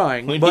 I'm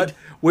trying, but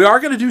we are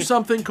going to do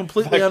something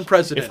completely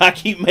unprecedented. If I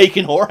keep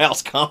making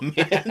whorehouse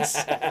comments,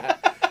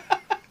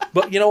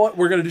 But you know what?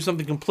 We're going to do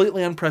something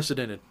completely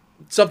unprecedented.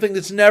 Something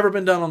that's never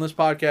been done on this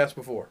podcast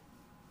before.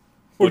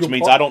 which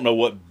means I don't know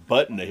what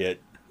button to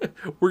hit.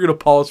 We're going to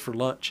pause for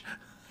lunch.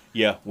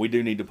 Yeah, we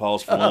do need to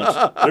pause for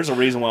lunch. There's a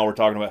reason why we're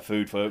talking about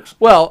food, folks.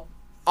 Well,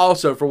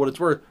 also, for what it's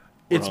worth,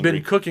 it's hungry.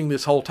 been cooking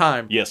this whole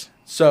time. Yes.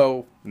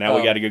 So Now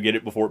we got to go get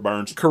it before it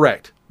burns.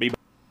 correct. Be-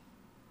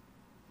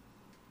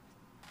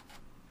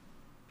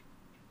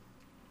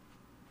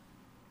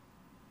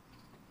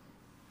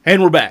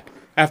 And we're back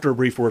after a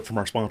brief word from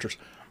our sponsors.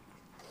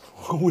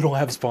 We don't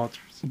have sponsors.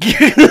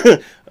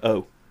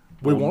 Oh,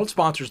 We want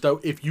sponsors, though.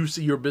 If you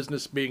see your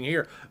business being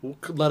here,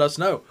 let us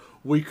know.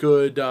 We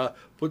could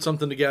put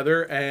something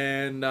together,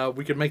 and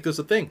we could make this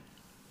a thing.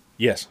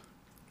 yes.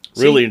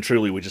 Really and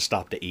truly, we just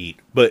stopped to eat.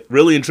 But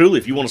really and truly,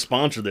 if you want to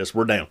sponsor this,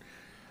 we're down.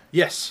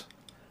 Yes,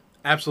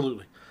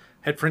 absolutely.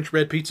 Had French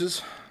bread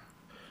pizzas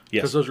because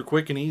Yes. those are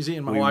quick and easy,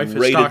 and my We wife has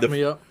raided stocked the-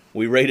 me up.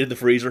 We raided the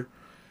freezer.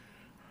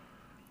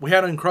 We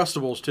had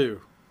Uncrustables,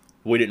 too.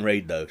 We didn't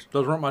raid those.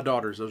 Those weren't my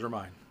daughters. Those are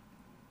mine.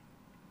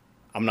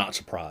 I'm not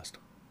surprised.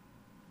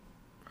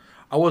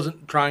 I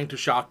wasn't trying to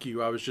shock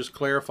you. I was just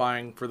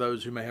clarifying for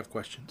those who may have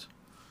questions.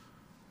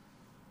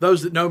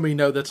 Those that know me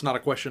know that's not a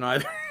question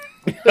either.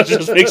 I was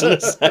just fixing to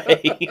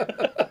say.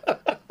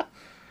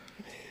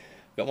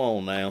 Come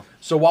on now.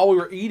 So while we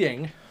were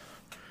eating,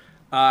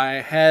 I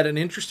had an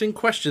interesting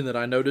question that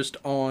I noticed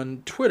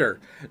on Twitter.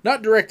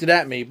 Not directed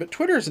at me, but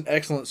Twitter is an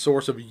excellent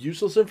source of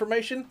useless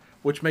information,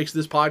 which makes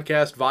this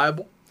podcast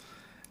viable.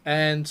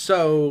 And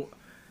so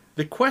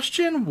the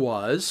question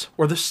was,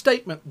 or the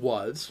statement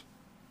was,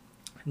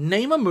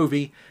 name a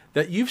movie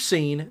that you've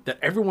seen that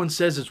everyone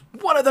says is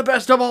one of the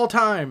best of all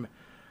time,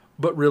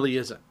 but really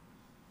isn't?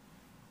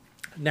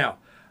 Now,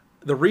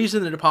 the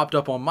reason that it popped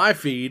up on my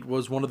feed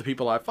was one of the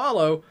people I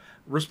follow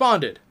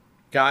responded.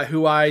 Guy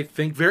who I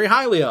think very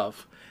highly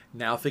of,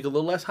 now think a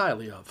little less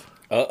highly of.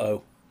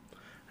 Uh-oh.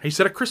 He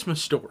said A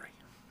Christmas Story.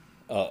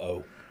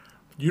 Uh-oh.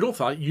 You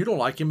don't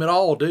like him at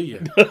all, do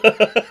you?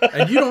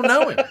 And you don't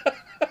know him.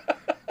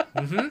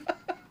 Mm-hmm.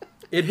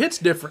 It hits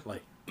differently.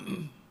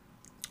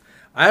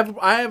 I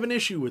have an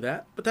issue with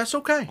that, but that's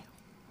okay.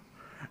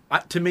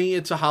 To me,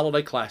 it's a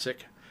holiday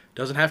classic.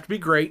 Doesn't have to be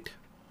great.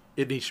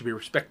 It needs to be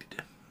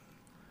respected.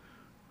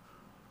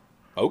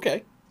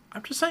 Okay.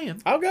 I'm just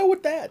saying. I'll go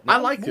with that. I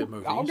like good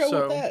movies. I'll go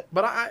with that.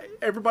 But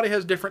everybody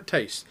has different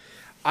tastes.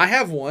 I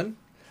have one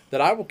that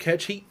I will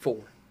catch heat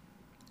for.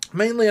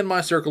 Mainly in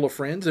my circle of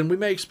friends, and we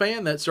may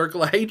expand that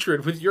circle of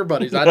hatred with your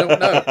buddies. I don't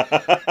know.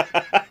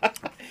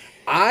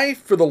 I,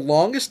 for the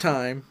longest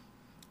time,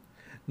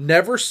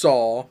 never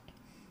saw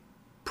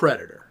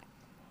Predator.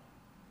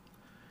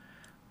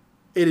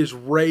 It is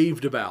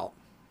raved about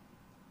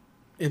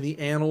in the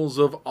annals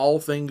of all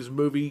things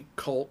movie,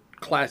 cult,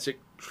 classic,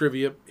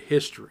 trivia,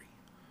 history.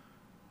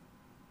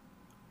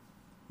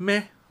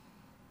 Meh.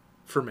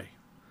 For me.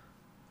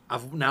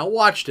 I've now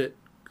watched it,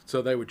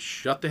 so they would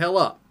shut the hell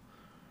up.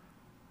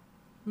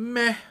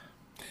 Meh.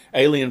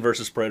 Alien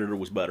versus Predator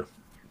was better.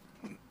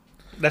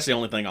 That's the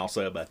only thing I'll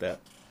say about that.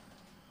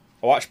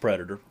 I watched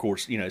Predator, of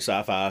course,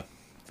 sci-fi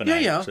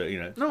fanatic. Yeah. So,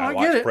 No, I I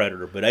watched get it.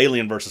 Predator, but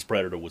Alien versus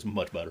Predator was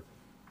much better.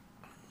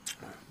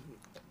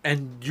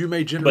 And you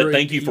may generate... But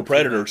thank you for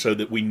Predator, so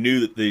that we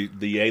knew that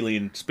the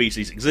alien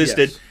species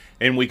existed, Yes.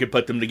 and we could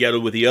put them together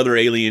with the other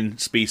alien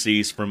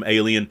species from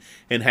Alien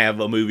and have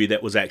a movie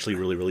that was actually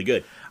really, really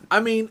good. I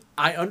mean,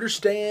 I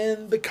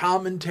understand the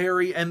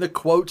commentary and the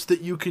quotes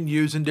that you can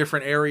use in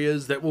different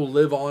areas that will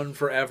live on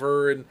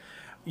forever, and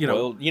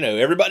Well,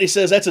 everybody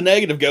says that's a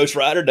negative, Ghost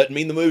Rider. Doesn't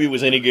mean the movie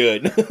was any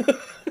good.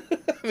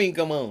 I mean,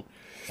 come on.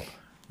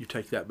 You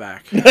take that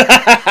back.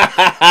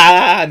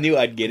 I knew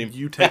I'd get him.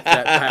 You take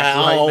that back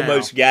I right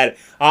almost got it.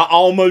 I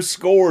almost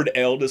scored,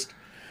 eldest.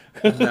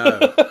 now.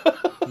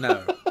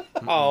 No.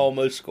 I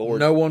almost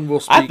scored. No one will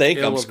speak I think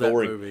ill I'm of that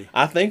scoring. movie.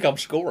 I think I'm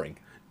scoring.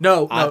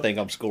 No, I think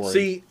I'm scoring.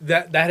 See,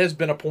 that has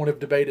been a point of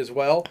debate as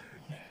well.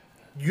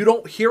 You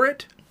don't hear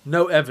it,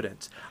 no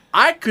evidence.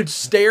 I could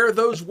stare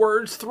those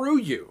words through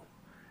you.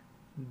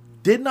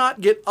 Did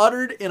not get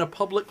uttered in a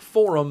public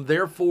forum,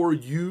 therefore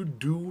you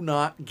do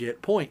not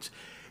get points.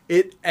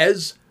 It,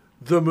 as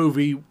the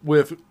movie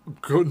with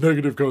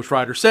negative Ghost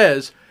Rider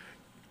says,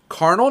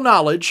 carnal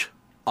knowledge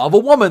of a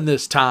woman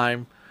this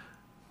time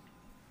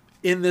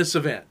in this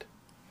event.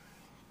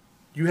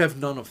 You have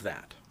none of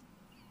that.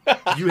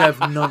 You have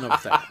none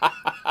of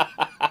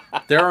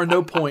that. There are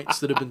no points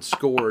that have been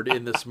scored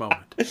in this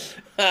moment.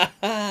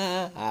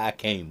 I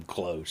came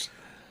close.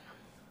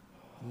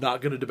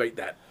 Not going to debate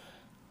that.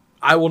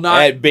 I will not.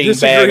 That beanbag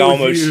disagree with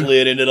almost you.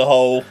 slid into the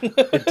hole.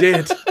 It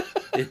did.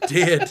 It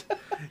did.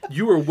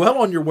 You were well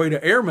on your way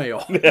to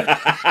airmail.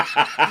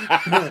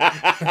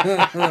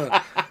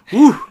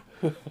 Whew.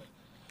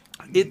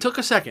 It took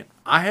a second.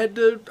 I had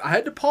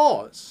to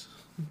pause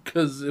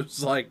because it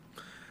was like,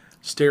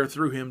 stare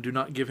through him. Do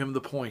not give him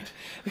the point.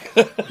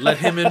 Let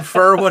him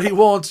infer what he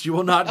wants. You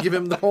will not give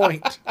him the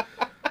point.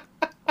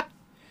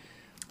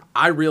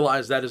 I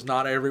realize that is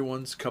not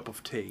everyone's cup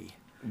of tea.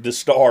 The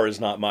Star is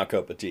not my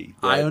cup of tea.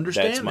 I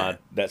understand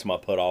That's my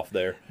put off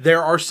there.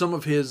 There are some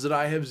of his that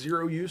I have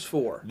zero use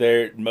for.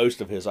 Most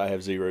of his I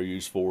have zero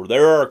use for.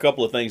 There are a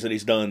couple of things that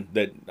he's done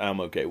that I'm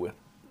okay with.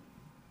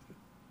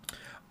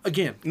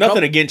 Again,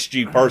 Nothing against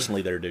you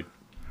personally there, dude.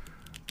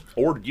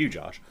 Or you,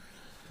 Josh.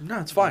 No,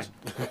 it's fine.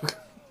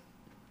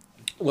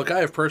 Look, I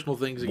have personal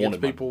things against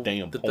Wanted my people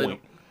damn that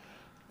point.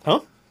 they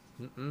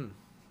don't. Huh?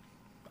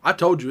 I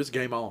told you it's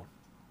game on.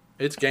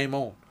 It's game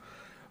on.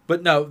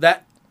 But no,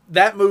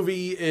 that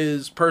movie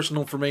is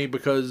personal for me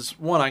because,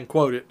 one, I can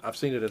quote it. I've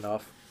seen it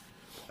enough.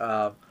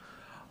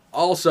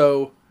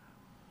 Also,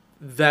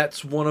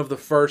 that's one of the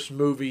first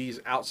movies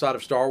outside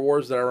of Star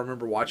Wars that I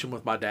remember watching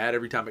with my dad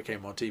every time it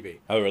came on TV.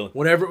 Oh, really?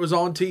 Whenever it was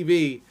on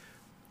TV,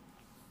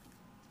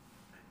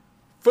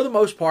 for the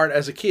most part,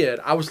 as a kid,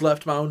 I was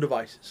left to my own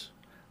devices.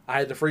 I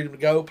had the freedom to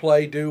go,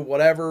 play, do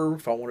whatever.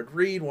 If I wanted to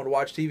read, wanted to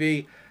watch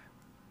TV,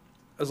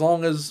 as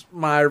long as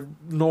my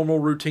normal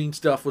routine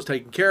stuff was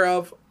taken care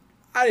of,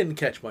 I didn't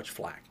catch much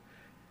flack.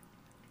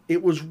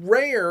 It was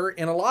rare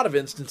in a lot of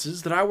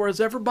instances that I was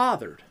ever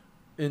bothered.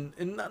 And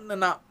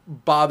not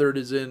bothered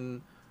as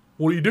in,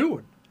 what are you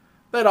doing?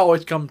 They'd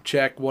always come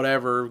check,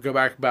 whatever, go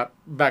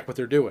back what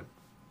they're doing.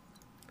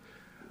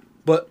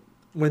 But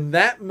when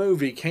that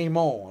movie came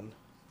on,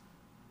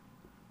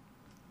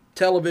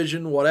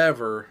 television,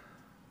 whatever,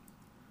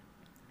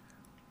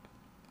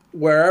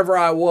 wherever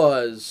I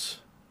was,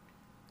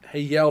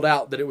 he yelled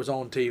out that it was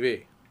on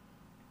TV.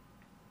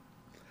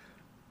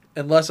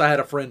 Unless I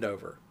had a friend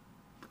over.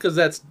 Because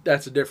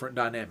that's a different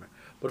dynamic.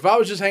 But if I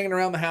was just hanging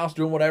around the house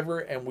doing whatever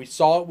and we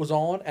saw it was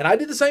on, and I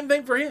did the same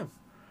thing for him.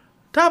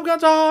 Top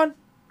Gun's on!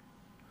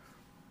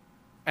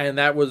 And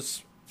that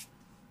was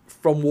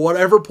from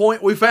whatever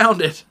point we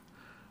found it,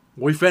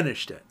 we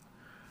finished it.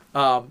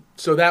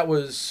 So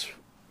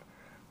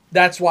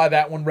that's why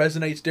that one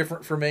resonates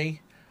different for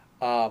me.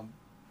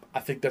 I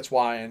think that's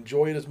why I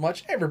enjoy it as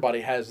much.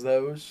 Everybody has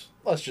those.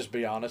 Let's just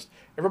be honest.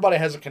 Everybody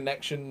has a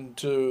connection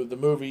to the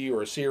movie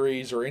or a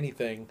series or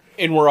anything.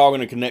 And we're all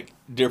going to connect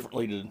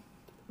differently to...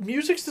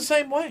 Music's the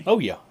same way. Oh,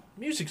 yeah.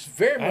 Music's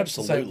very much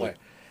Absolutely. the same way.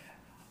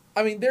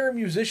 I mean, there are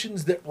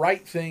musicians that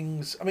write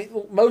things. I mean,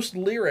 most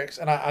lyrics,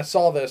 and I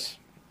saw this.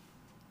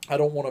 I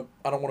don't want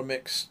to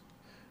mix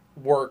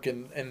work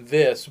and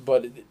this,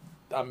 but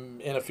I'm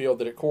in a field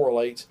that it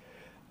correlates.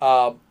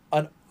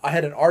 I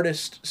had an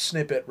artist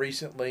snippet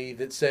recently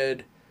that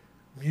said,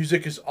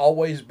 music is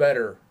always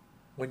better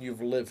when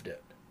you've lived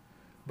it,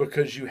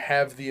 because you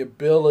have the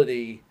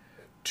ability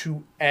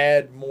to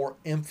add more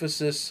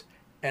emphasis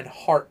and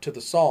heart to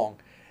the song.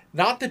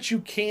 Not that you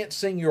can't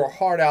sing your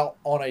heart out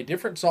on a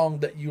different song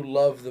that you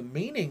love the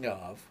meaning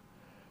of,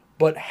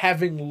 but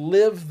having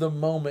lived the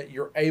moment,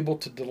 you're able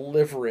to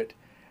deliver it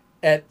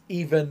at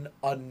even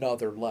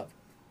another level.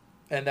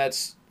 And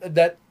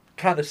that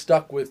kind of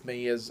stuck with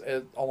me as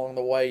along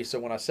the way. So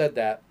when I said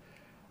that,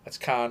 that's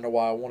kind of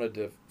why I wanted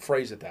to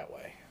phrase it that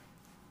way.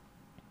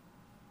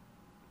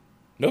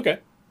 Okay.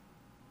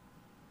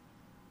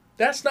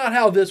 That's not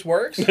how this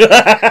works. That's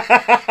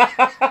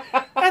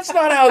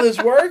not how this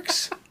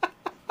works.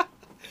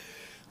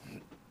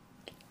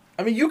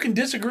 I mean, you can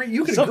disagree.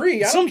 You can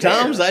agree.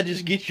 Sometimes I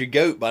just get your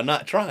goat by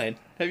not trying.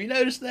 Have you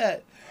noticed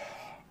that?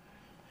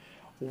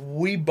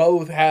 We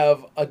both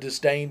have a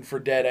disdain for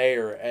dead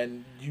air,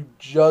 and you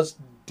just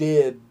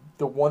did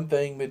the one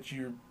thing that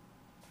you're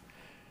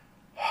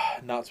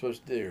not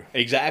supposed to do.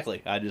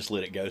 Exactly. I just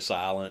let it go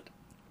silent.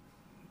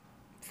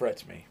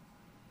 Frets me.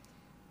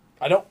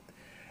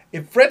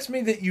 It frets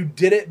me that you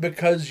did it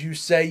because you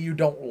say you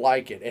don't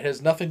like it. It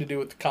has nothing to do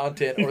with the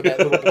content or that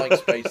little blank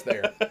space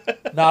there.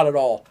 Not at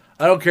all.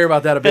 I don't care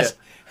about that a bit.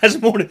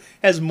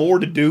 Has more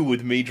to do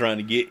with me trying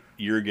to get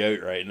your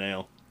goat right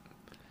now.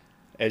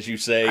 As you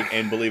say,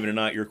 and believe it or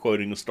not, you're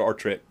quoting a Star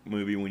Trek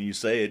movie when you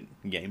say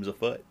it, game's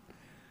afoot.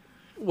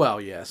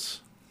 Well,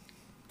 yes.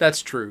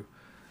 That's true.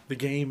 The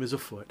game is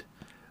afoot.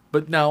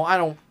 But no, I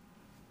don't...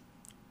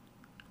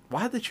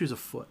 Why did they choose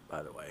afoot,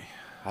 by the way?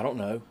 I don't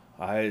know.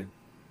 I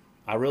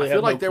really feel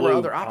have like no there clue. were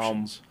other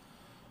options.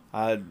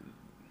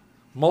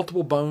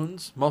 Multiple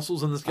bones,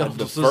 muscles in the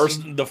skeletal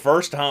system. The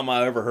first time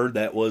I ever heard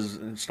that was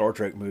in a Star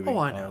Trek movie. Oh,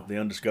 I know. The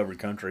Undiscovered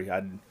Country.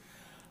 I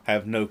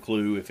have no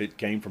clue if it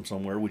came from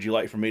somewhere. Would you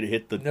like for me to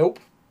hit the... Nope.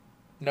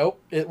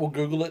 It will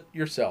Google it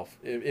yourself.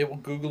 It will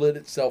Google it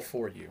itself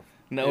for you.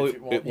 No,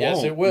 it won't.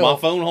 Yes, it will. My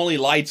phone only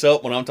lights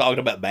up when I'm talking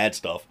about bad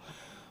stuff.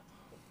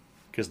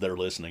 Because they're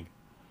listening.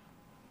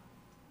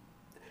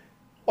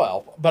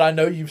 Well, but I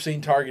know you've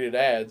seen targeted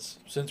ads.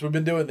 Since we've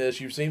been doing this,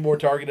 you've seen more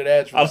targeted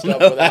ads for I stuff don't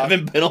know. without... I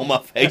haven't been on my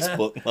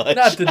Facebook much.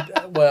 That's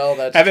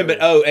haven't true. been.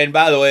 Oh, and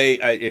by the way,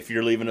 if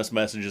you're leaving us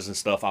messages and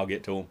stuff, I'll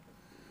get to them.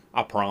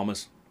 I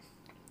promise.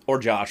 Or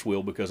Josh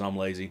will, because I'm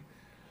lazy.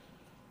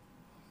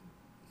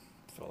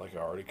 I felt like I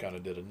already kind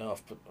of did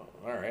enough, but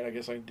all right, I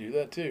guess I can do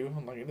that too,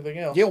 unlike anything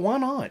else. Yeah, why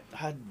not?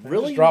 I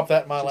really just drop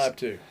that in my lap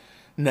too.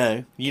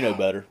 No, you know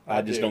better.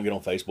 I just do. don't get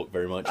on Facebook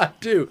very much. I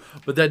do,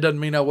 but that doesn't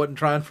mean I wasn't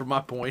trying for my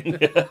point.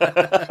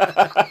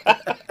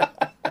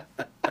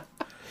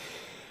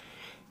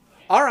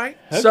 All right,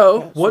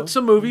 so what's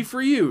a movie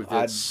for you?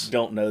 I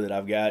don't know that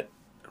I've got...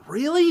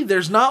 Really?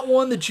 There's not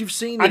one that you've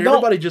seen that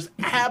everybody just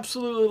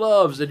absolutely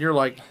loves, and you're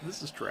like,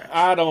 this is trash.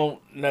 I don't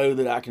know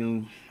that I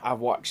can... I've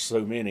watched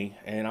so many,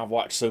 and I've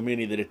watched so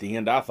many that at the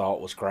end I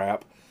thought was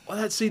crap. Well,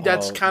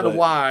 that's kind of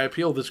why I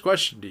appealed this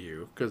question to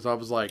you, because I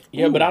was like, ooh.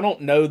 Yeah, but I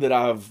don't know that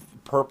I've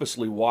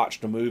purposely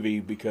watched a movie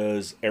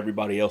because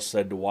everybody else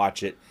said to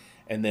watch it,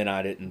 and then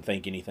I didn't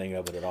think anything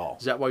of it at all.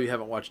 Is that why you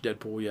haven't watched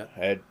Deadpool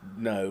yet?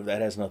 No,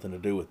 that has nothing to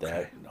do with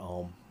that.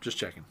 Okay. Just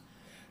checking.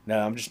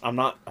 No, I'm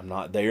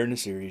not there in the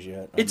series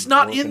yet. It's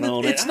not in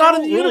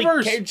the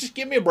universe. Care. Just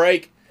give me a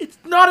break. It's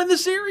not in the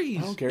series.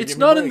 I don't care. It's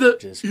not in the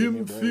Just give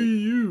me a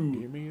MCU.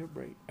 break. Give me a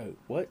break. Oh,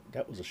 what?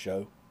 That was a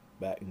show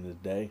back in the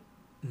day.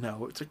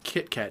 No, it's a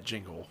Kit Kat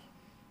jingle.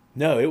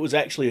 No, it was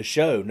actually a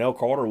show. Nell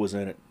Carter was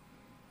in it.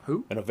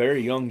 Who? And a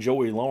very young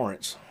Joey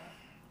Lawrence.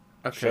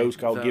 Okay, Show's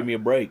called Give Me a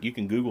Break. You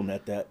can Google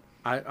net that.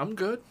 I'm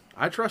good.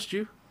 I trust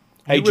you.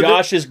 Hey,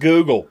 Josh is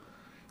Google.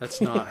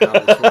 That's not how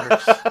this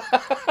works.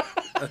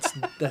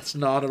 That's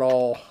not at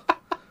all.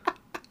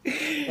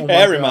 Oh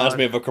that reminds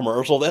me of a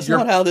commercial. That's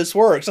not how this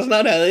works. That's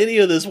not how any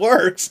of this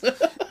works.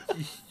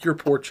 Your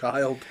poor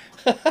child.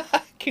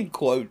 I can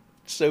quote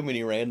so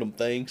many random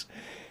things.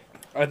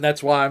 And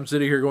that's why I'm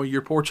sitting here going,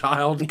 your poor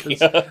child.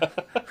 Because I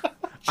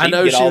She'd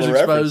know get she all was the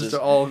exposed references.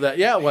 to all of that.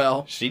 Yeah,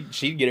 well.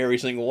 She'd get every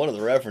single one of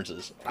the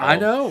references. I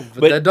know,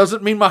 but that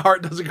doesn't mean my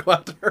heart doesn't go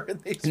out to her in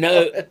these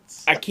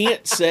moments. I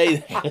can't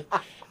say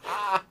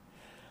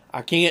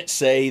I can't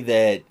say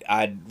that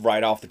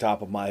right off the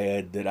top of my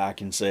head that I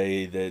can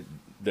say that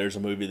there's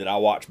a movie that I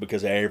watched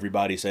because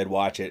everybody said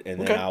watch it,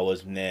 and then I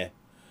was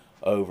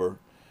over.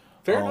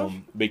 Fair enough.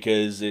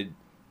 Because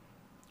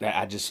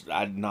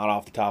not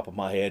off the top of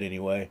my head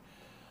anyway.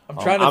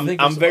 I'm trying to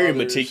think. I'm very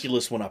others.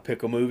 meticulous when I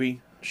pick a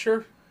movie.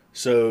 Sure.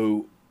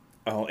 So,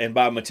 and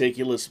by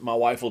meticulous, my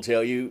wife will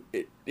tell you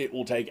it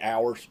will take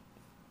hours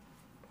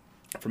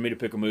for me to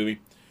pick a movie.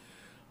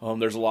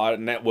 There's a lot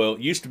of that. Well,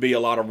 it used to be a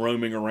lot of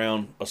roaming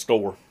around a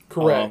store.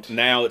 Correct.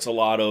 Now it's a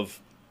lot of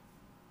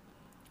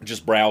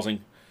just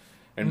browsing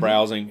and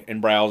browsing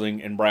and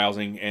browsing and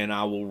browsing, and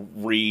I will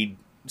read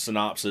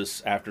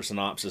synopsis after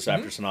synopsis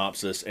after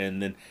synopsis,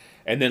 and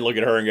then look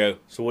at her and go,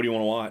 "So what do you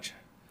want to watch?"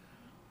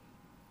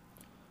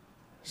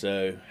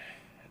 So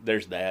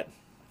there's that.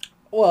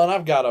 Well, and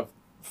I've got a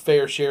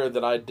fair share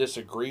that I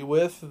disagree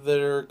with that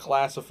are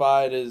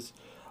classified as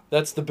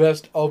that's the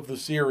best of the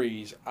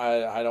series.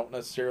 I don't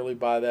necessarily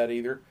buy that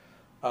either.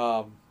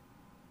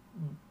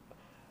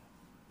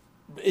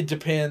 It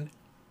depends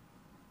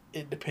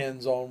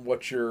on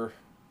what your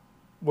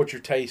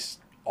tastes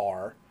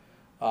are.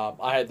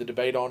 I had the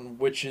debate on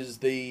which is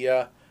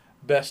the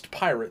best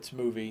Pirates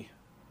movie,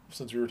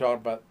 since we were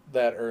talking about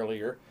that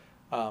earlier.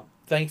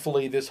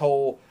 Thankfully, this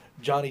whole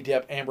Johnny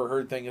Depp Amber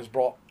Heard thing has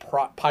brought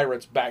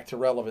Pirates back to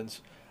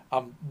relevance.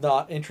 I'm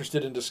not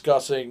interested in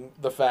discussing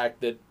the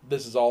fact that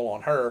this is all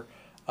on her,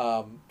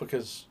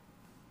 because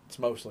it's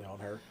mostly on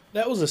her.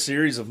 That was a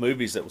series of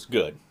movies that was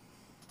good.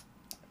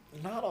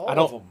 Not all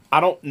of them.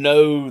 I don't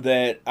know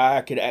that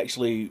I could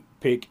actually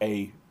pick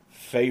a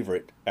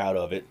favorite out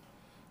of it.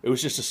 It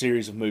was just a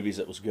series of movies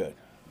that was good.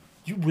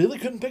 You really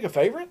couldn't pick a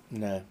favorite?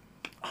 No.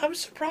 I'm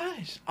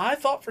surprised. I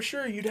thought for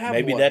sure you'd have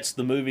Maybe one. that's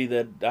the movie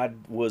that I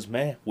was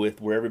meh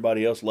with, where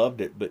everybody else loved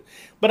it,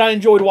 but I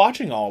enjoyed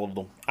watching all of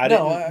them.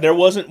 There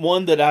wasn't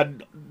one that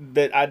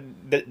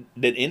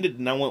ended,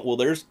 and I went, well,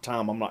 there's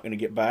time I'm not going to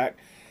get back.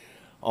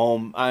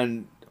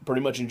 I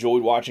pretty much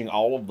enjoyed watching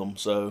all of them.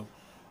 So,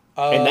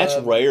 and that's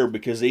rare,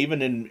 because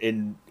even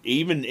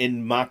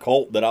in my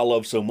cult that I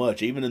love so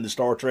much, even in the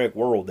Star Trek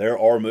world, there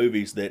are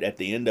movies that at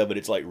the end of it,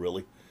 it's like,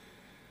 really.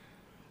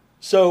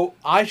 So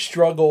I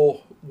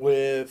struggle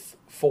with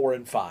 4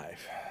 and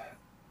 5,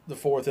 the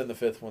fourth and the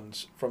fifth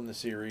ones from the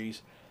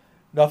series.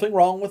 Nothing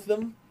wrong with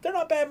them; they're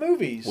not bad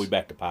movies. We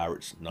back to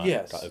Pirates.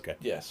 Yes. Okay.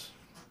 Yes.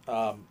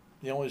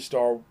 The only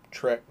Star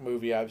Trek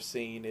movie I've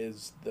seen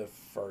is the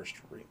first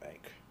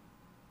remake.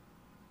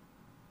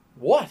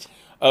 What?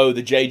 Oh,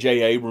 the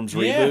J.J. Abrams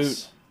reboot.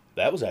 Yes.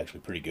 That was actually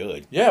pretty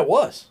good. Yeah, it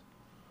was.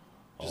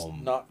 Just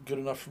not good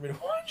enough for me to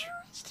watch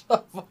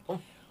stuff.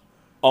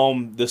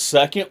 The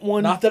second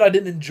one. Not that I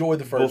didn't enjoy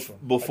the first one.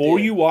 Before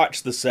you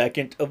watch the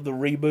second of the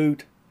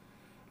reboot,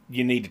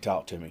 you need to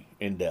talk to me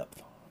in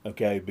depth,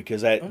 okay?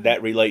 Because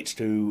that relates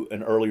to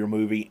an earlier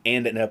movie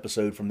and an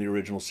episode from the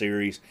original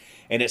series.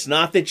 And it's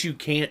not that you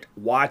can't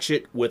watch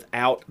it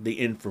without the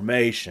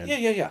information.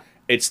 Yeah.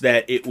 It's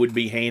that it would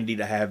be handy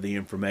to have the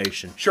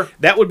information. Sure.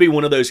 That would be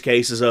one of those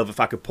cases of, if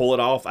I could pull it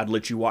off, I'd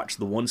let you watch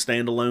the one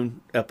standalone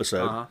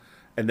episode,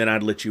 and then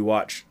I'd let you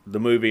watch the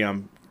movie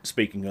I'm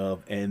speaking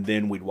of, and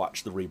then we'd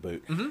watch the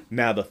reboot.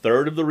 Now, the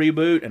third of the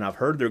reboot, and I've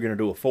heard they're going to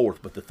do a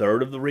fourth, but the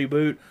third of the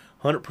reboot,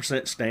 100%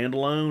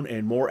 standalone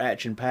and more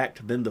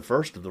action-packed than the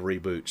first of the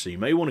reboot, so you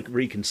may want to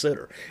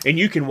reconsider. And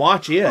you can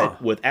watch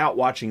it without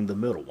watching the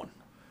middle one.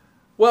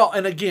 Well,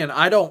 and again,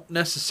 I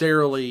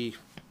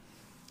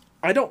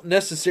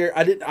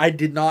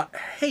did not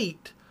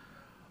hate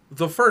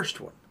the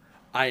first one.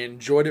 I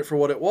enjoyed it for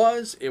what it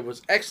was. It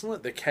was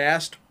excellent. The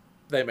cast,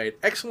 they made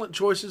excellent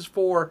choices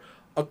for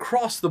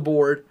across the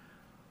board.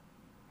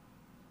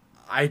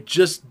 I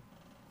just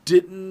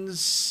didn't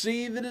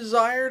see the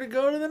desire to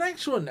go to the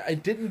next one.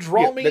 It didn't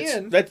draw me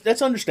in.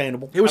 That's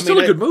understandable. It was still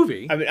a good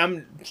movie.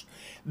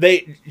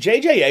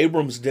 J.J.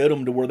 Abrams did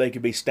them to where they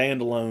could be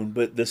standalone,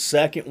 but the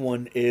second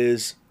one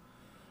is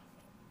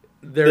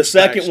there's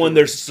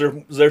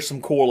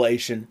some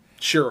correlation.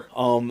 Sure.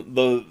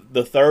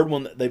 The third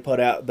one that they put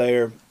out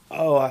there,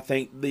 I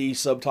think the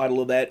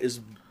subtitle of that is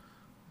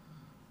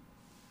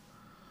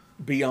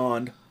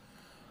Beyond.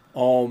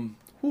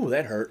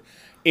 That hurt.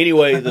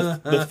 Anyway,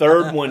 the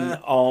third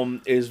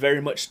one is very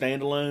much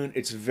standalone.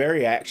 It's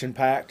very action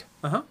packed.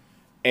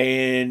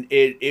 And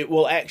it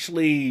will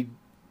actually,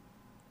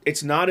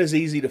 it's not as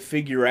easy to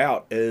figure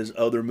out as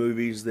other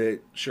movies that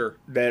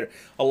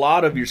a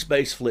lot of your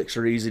space flicks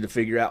are easy to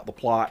figure out the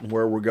plot and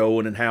where we're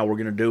going and how we're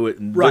going to do it.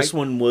 And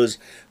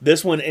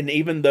this one, and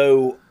even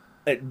though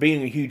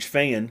being a huge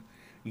fan,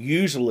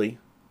 usually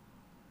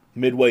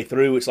midway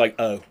through it's like,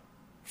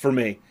 for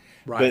me.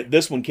 Right. But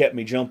this one kept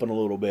me jumping a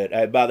little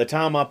bit. By the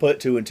time I put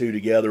 2 and 2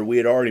 together, we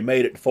had already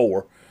made it to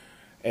 4.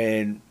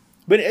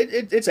 But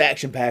it's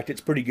action packed.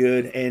 It's pretty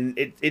good, and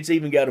it's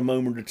even got a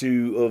moment or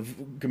two of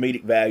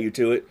comedic value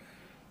to it.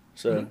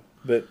 So,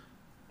 but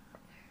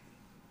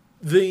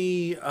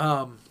the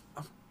I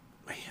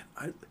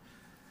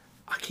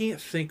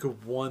can't think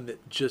of one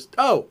that just.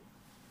 Oh,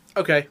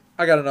 okay.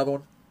 I got another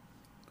one.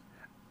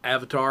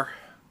 Avatar.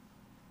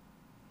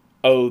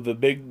 Oh, the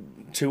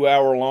big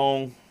 2-hour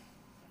long.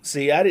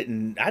 See, I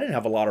didn't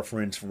have a lot of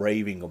friends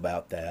raving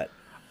about that.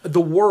 The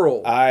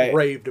world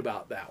raved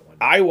about that one.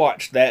 I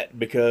watched that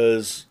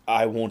because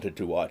I wanted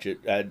to watch it.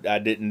 I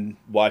didn't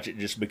watch it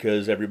just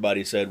because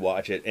everybody said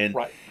watch it.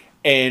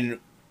 And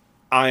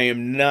I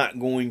am not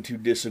going to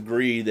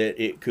disagree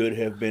that it could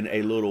have been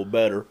a little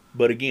better,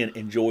 but again,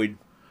 enjoyed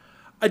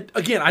I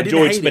didn't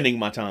enjoyed hate spending it.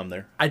 my time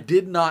there. I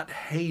did not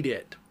hate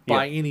it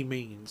by Yeah. any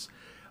means.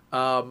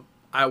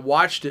 I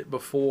watched it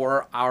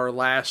before our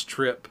last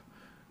trip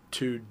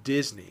to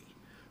Disney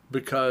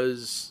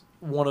because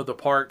one of the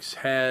parks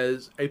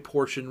has a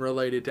portion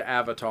related to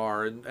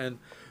Avatar, and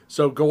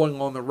so going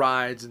on the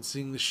rides and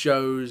seeing the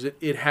shows,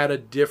 it had a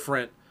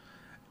different,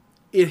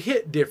 it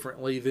hit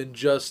differently than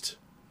just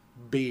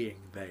being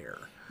there.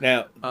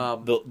 Now,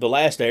 the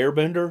Last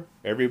Airbender,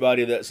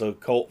 everybody that's a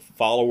cult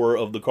follower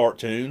of the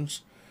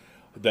cartoons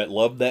that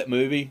loved that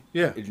movie,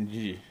 Yeah.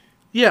 the,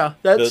 Yeah,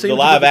 that seems to be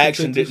live the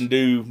action consensus. didn't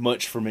do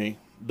much for me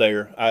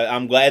there.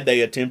 I'm glad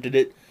they attempted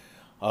it,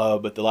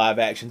 but the live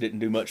action didn't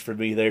do much for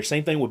me there.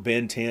 Same thing with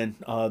Ben 10.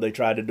 They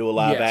tried to do a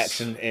live Yes.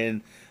 action,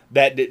 and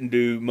that didn't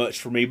do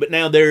much for me. But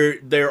now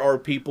there are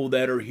people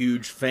that are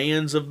huge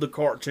fans of the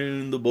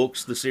cartoon, the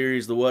books, the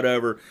series, the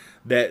whatever,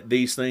 that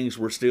these things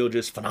were still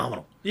just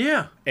phenomenal.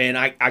 Yeah, And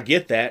I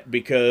get that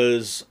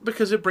because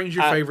because it brings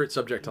your favorite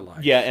subject to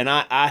life. yeah, and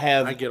I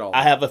have I get all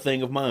I that. have a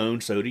thing of my own,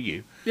 so do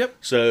you. Yep.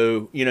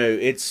 So,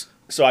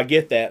 so I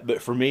get that,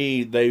 but for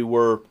me they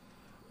were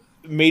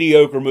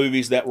mediocre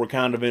movies that were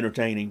kind of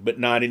entertaining, but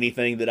not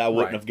anything that I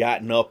wouldn't Right. have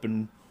gotten up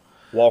and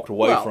walked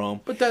away Well,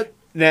 from. but that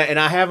Now, and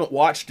I haven't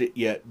watched it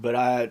yet, but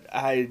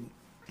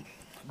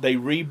they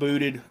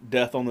rebooted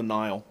Death on the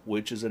Nile,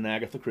 which is an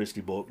Agatha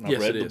Christie book. And I've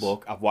Yes, read it the is.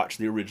 book. I've watched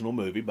the original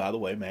movie. By the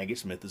way, Maggie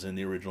Smith is in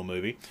the original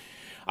movie.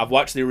 I've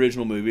watched the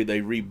original movie. They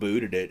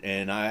rebooted it,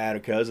 and I had a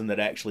cousin that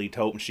actually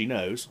told me, she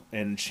knows,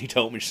 and she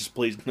told me, she says,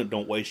 please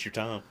don't waste your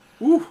time.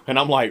 Ooh. And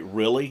I'm like,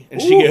 really?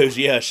 And Ooh. she goes,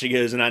 yeah. She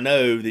goes, and I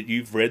know that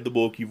you've read the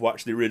book, you've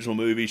watched the original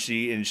movie.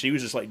 She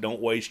was just like, don't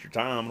waste your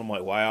time. And I'm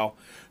like, wow.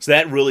 So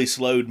that really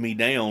slowed me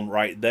down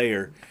right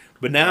there.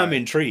 But now I'm Right.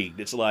 intrigued.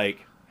 It's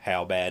like,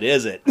 how bad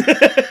is it?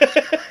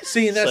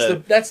 See, and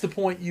So- that's the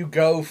point you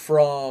go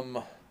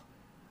from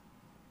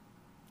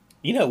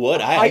You know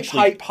what?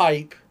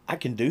 hype. I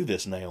can do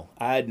this now.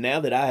 Now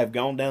that I have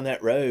gone down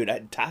that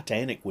road,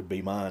 Titanic would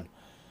be mine.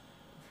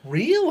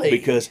 Really?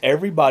 Because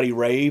everybody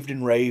raved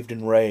and raved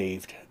and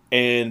raved.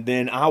 And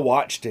then I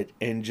watched it,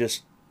 and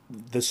just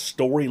the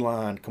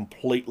storyline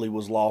completely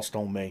was lost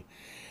on me.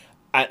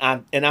 I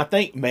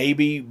think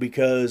maybe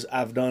because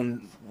I've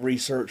done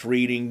research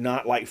reading,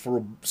 not like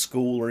for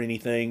school or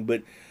anything,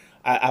 but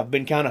I've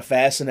been kind of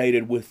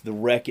fascinated with the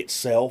wreck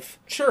itself.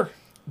 Sure.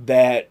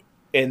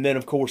 And then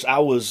of course I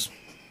was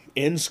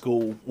in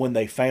school when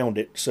they found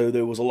it, so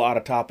there was a lot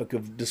of topic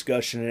of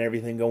discussion and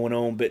everything going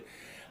on. But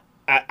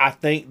I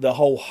think the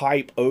whole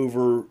hype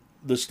over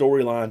the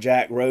storyline,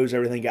 Jack Rose,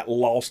 everything got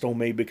lost on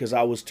me because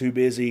I was too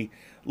busy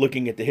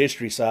looking at the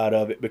history side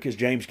of it, because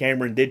James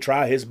Cameron did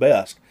try his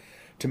best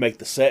to make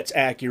the sets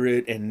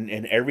accurate and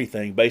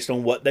everything based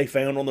on what they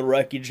found on the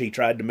wreckage. He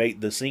tried to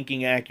make the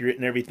sinking accurate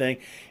and everything.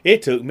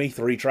 It took me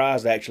 3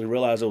 tries to actually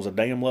realize there was a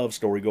damn love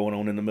story going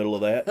on in the middle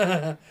of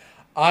that.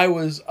 I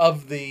was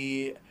of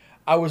the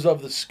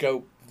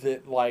scope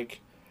that, like,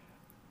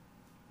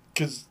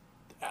 because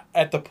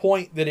at the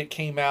point that it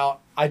came out,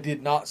 I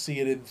did not see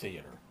it in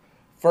theater.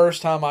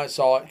 First time I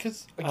saw it,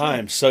 because I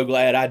am so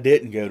glad I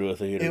didn't go to a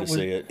theater to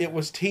see it. It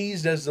was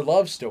teased as the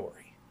love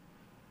story,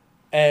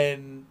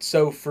 and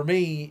so for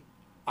me,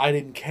 I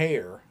didn't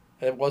care.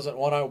 It wasn't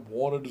one I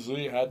wanted to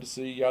see, had to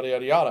see, yada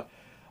yada yada.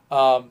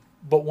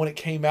 But when it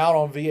came out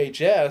on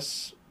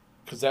VHS,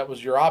 because that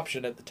was your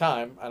option at the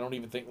time, I don't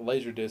even think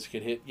Laserdisc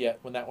had hit yet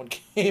when that one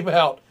came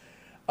out.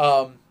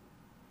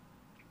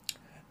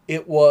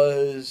 It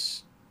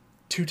was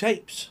 2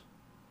 tapes.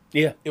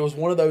 Yeah, It was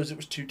one of those. It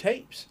was 2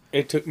 tapes.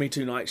 it took me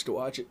 2 nights to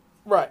watch it.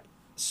 Right.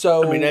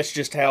 So I mean, that's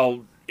just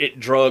how it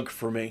drug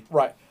for me.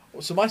 right.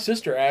 So my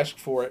sister asked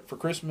for it for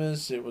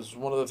Christmas. It was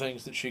one of the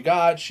things that she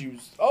got. She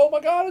was, oh my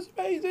God, it's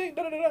amazing.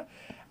 Da, da, da, da.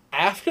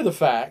 After the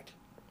fact,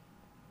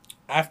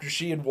 after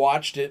she had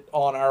watched it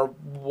on our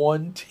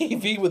one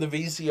TV with a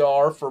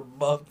VCR for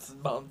months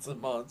and months and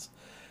months,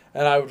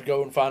 and I would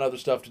go and find other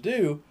stuff to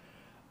do,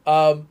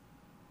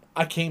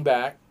 I came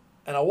back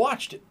and I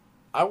watched it.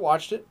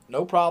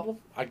 No problem.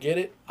 I get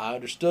it. I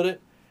understood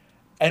it.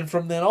 And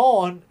from then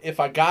on, if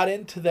I got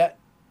into that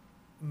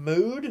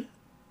mood,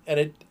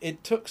 and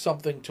it took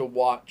something to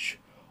watch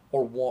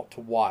or want to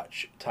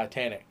watch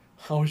Titanic,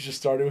 I was just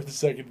starting with the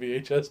second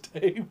VHS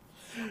tape.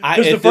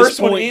 Because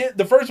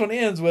the first one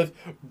ends with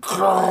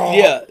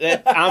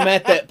Yeah, I'm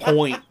at that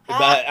point.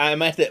 But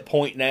I'm at that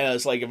point now.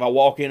 It's like if I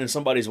walk in and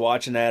somebody's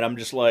watching that, I'm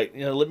just like,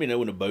 let me know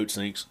when the boat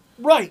sinks.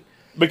 right.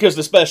 Because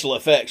the special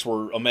effects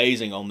were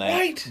amazing on that.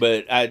 Right.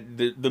 But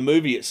the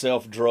movie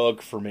itself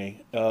drug for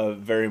me,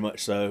 very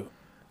much so.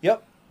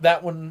 Yep,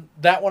 that one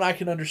I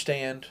can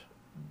understand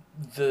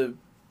the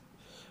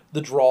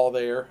draw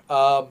there.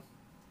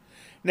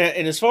 Now,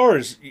 and as far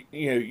as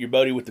your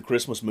buddy with the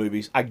Christmas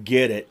movies, I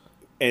get it,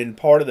 and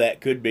part of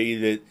that could be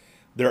that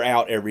they're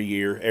out every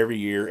year.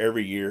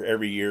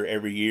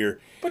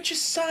 But you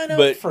sign up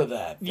But- for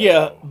that. Though.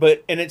 Yeah,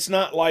 and it's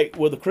not like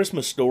with a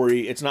Christmas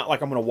Story. It's not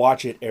like I'm going to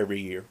watch it every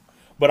year,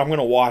 but I'm going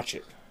to watch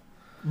it.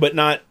 but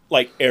not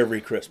like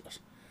every Christmas.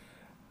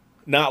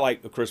 Not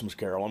like A Christmas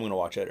Carol. I'm going to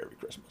watch that every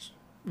Christmas.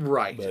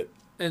 Right. But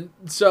and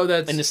so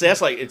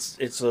that's like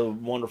it's a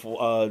wonderful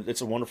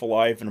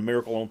life and A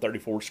Miracle on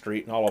 34th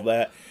Street and all of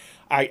that.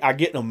 I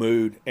get in a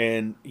mood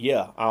and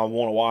yeah, I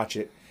want to watch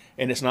it.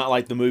 And it's not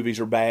like the movies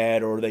are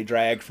bad or they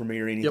drag for me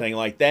or anything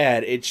like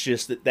that. It's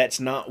just that's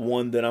not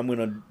one that I'm going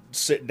to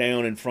sit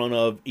down in front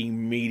of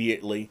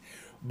immediately.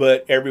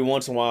 But every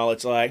once in a while,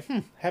 it's like,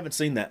 haven't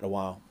seen that in a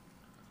while.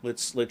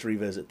 Let's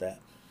revisit that.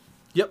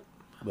 Yep.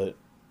 But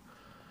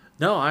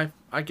no,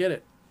 I get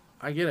it.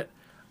 I get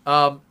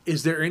it.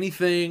 Is there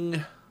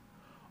anything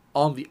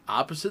on the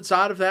opposite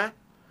side of that?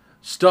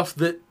 Stuff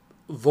that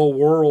the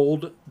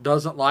world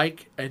doesn't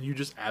like and you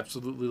just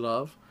absolutely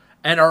love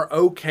and are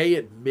okay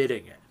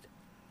admitting it?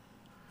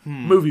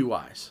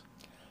 Movie-wise.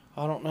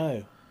 I don't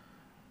know.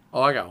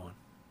 Oh, I got one.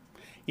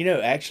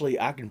 Actually,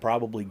 I can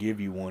probably give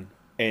you one.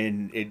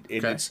 And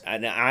it's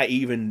and I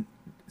even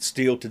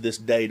still to this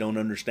day don't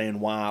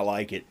understand why I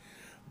like it.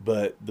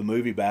 But the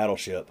movie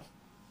Battleship.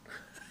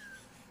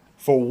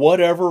 For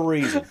whatever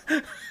reason.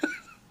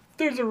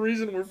 There's a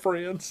reason we're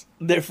friends.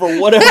 For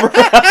whatever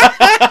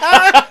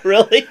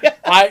really?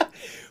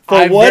 For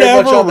I'm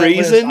whatever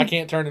reason, I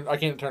can't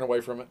turn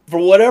away from it. For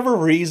whatever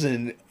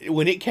reason,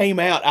 when it came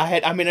out, I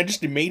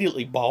just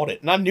immediately bought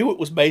it, and I knew it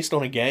was based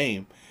on a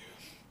game,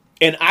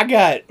 and I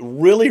got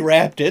really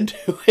wrapped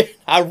into it.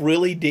 I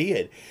really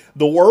did.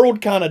 The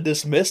world kind of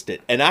dismissed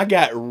it, and I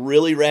got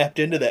really wrapped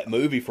into that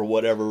movie for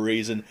whatever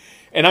reason.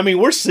 And I mean,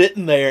 we're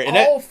sitting there, and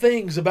all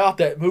things about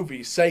that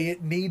movie say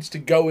it needs to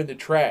go in the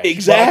trash.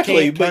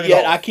 Exactly, but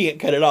yet I can't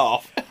cut it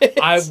off.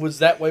 I was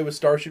that way with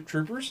Starship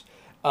Troopers.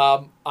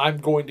 I'm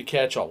going to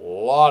catch a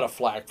lot of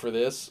flack for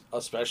this,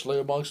 especially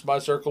amongst my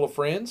circle of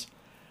friends.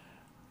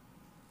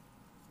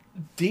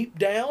 Deep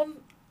down,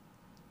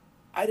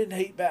 I didn't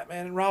hate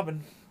Batman and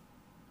Robin.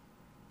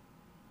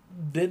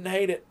 Didn't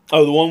hate it.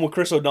 Oh, the one with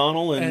Chris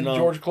O'Donnell and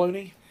George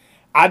Clooney?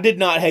 I did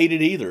not hate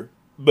it either,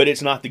 but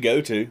it's not the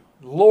go-to.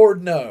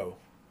 Lord, no.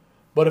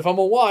 But if I'm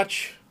going to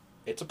watch,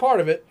 it's a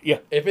part of it. Yeah.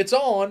 If it's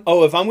on.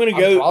 Oh, if I'm going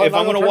to go, if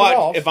I'm going to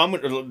watch, if I'm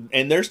gonna,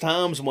 and there's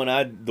times when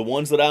the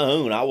ones that I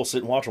own, I will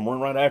sit and watch them one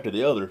right after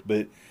the other,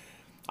 but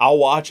I'll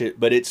watch it,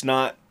 but it's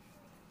not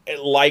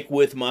like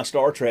with my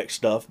Star Trek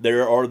stuff.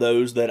 There are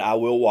those that I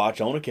will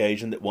watch on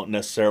occasion that weren't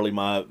necessarily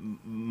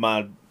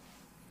my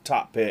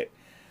top pick.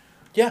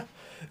 Yeah.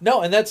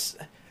 No, and that's,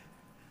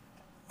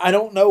 I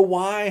don't know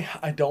why.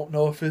 I don't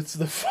know if it's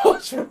the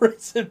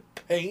phosphorescent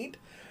paint.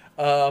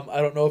 I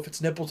don't know if it's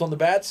nipples on the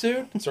bat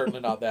suit. Certainly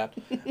not that.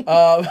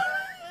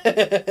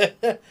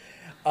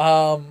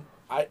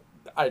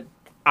 I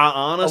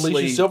honestly,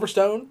 Alicia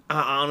Silverstone.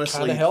 I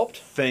honestly helped.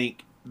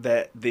 think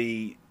that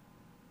the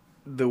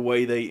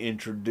way they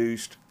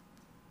introduced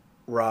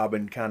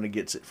Robin kind of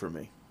gets it for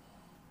me.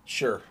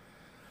 Sure.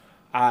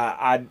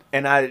 I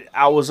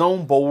was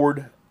on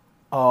board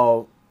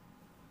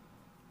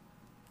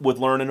with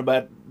learning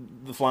about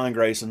the Flying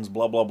Graysons,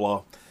 blah blah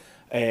blah,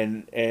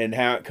 and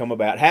how it come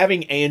about.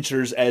 Having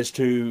answers as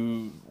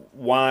to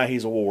why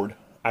he's a ward,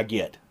 I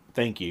get.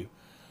 Thank you.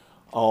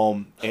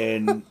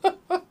 And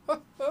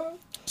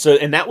so,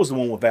 and that was the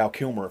one with Val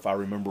Kilmer, if I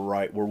remember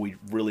right, where we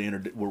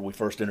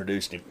first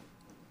introduced him.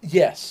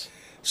 Yes.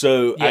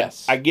 So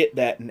yes. I get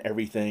that and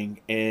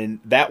everything, and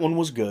that one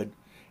was good,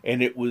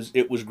 and it was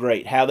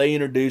great how they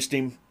introduced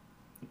him.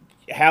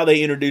 How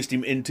they introduced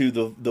him into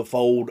the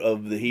fold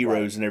of the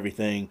heroes and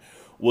everything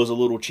was a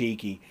little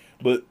cheeky.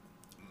 But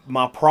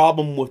my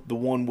problem with the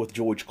one with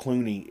George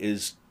Clooney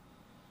is,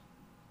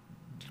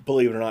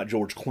 believe it or not,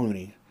 George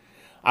Clooney.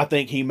 I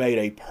think he made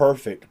a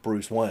perfect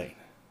Bruce Wayne.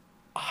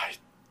 I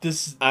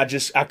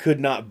could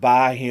not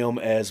buy him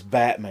as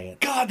Batman.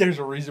 God, there's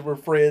a reason we're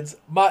friends.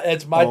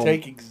 That's my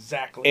take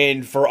exactly.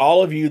 And for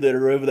all of you that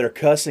are over there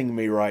cussing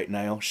me right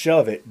now,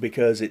 shove it,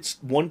 because it's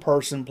one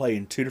person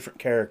playing two different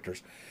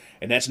characters.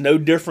 And that's no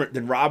different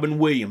than Robin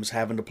Williams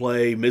having to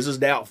play Mrs.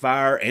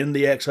 Doubtfire and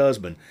the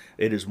ex-husband.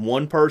 It is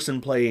one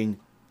person playing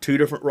two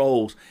different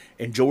roles,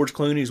 and George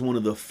Clooney is one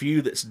of the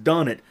few that's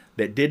done it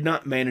that did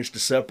not manage to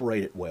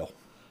separate it well.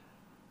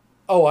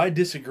 Oh, I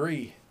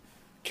disagree.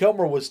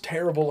 Kilmer was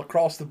terrible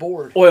across the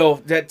board.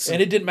 Well,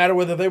 and it didn't matter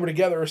whether they were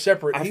together or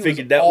separate. I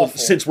figured that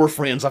was, since we're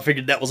friends, I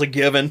figured that was a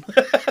given.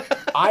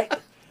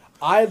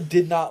 I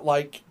did not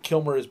like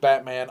Kilmer as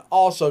Batman.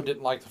 Also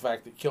didn't like the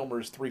fact that Kilmer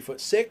is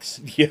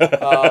 3'6".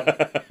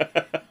 Yeah.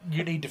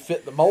 You need to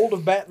fit the mold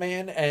of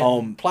Batman,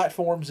 and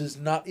platforms is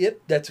not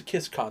it. That's a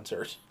Kiss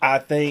concert. I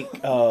think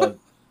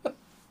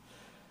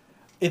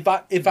if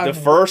I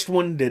first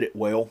one did it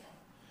well.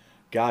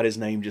 God, his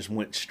name just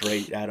went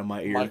straight out of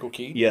my ear. Michael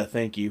Keaton. Yeah,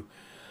 thank you.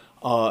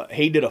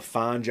 He did a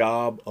fine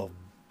job of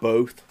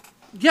both.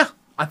 Yeah,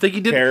 I think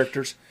he did.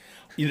 Characters.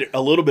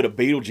 A little bit of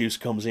Beetlejuice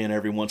comes in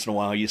every once in a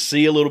while. You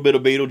see a little bit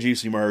of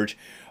Beetlejuice emerge,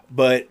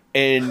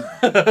 and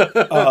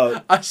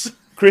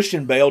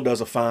Christian Bale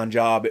does a fine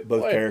job at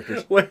both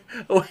characters. Wait.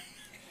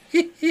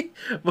 We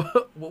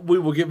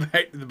will get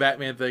back to the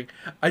Batman thing.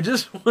 I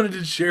just wanted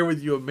to share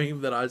with you a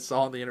meme that I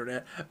saw on the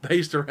internet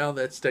based around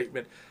that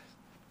statement.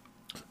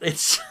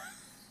 It's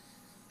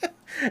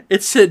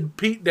It said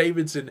Pete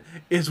Davidson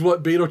is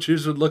what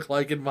Beetlejuice would look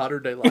like in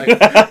modern day life.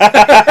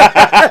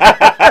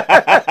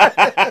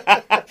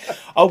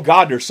 Oh,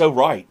 God, they're so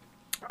right.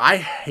 I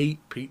hate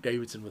Pete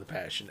Davidson with a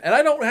passion, and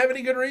I don't have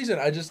any good reason.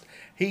 I just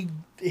he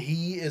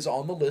is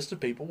on the list of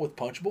people with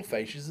punchable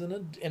faces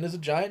and is a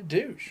giant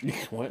douche.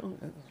 Well,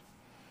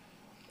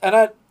 And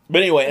I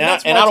but anyway, And and I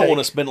that's my don't take. want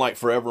to spend like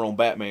forever on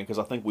Batman because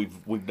I think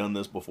we've done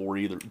this before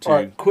either. all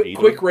right,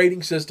 quick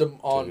rating system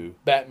on Two.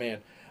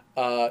 Batman.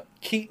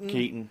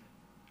 Keaton.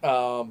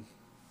 Oh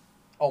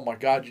my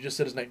God, you just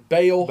said his name.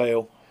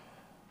 Bale.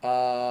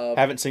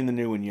 Haven't seen the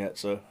new one yet,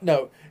 so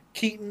No,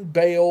 Keaton,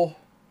 Bale.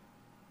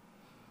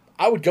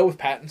 I would go with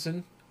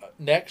Pattinson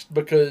next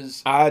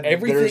because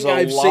everything there's a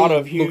I've lot seen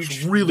of looks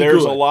huge. really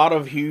There's good. a lot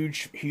of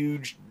huge,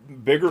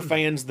 bigger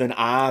fans than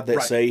I that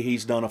Right. say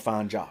he's done a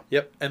fine job.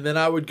 Yep, and then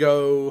I would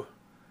go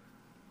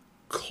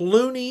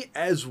Clooney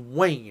as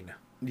Wayne,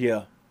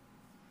 Yeah,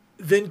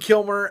 then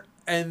Kilmer,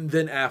 and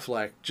then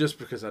Affleck, just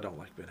because I don't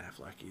like Ben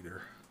Affleck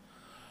either.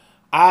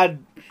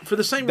 For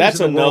the same That's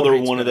reason the world another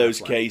hates one of Ben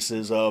those Affleck.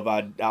 cases of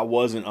I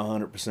wasn't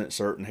 100%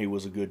 certain he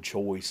was a good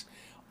choice.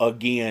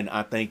 Again,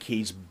 I think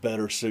he's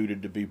better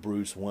suited to be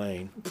Bruce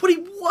Wayne. But he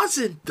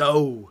wasn't,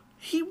 though.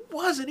 He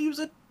wasn't. He was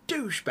a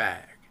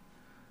douchebag.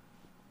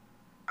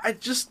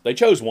 They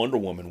chose Wonder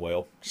Woman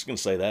well. Just gonna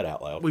say that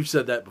out loud. We've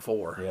said that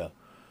before. Yeah,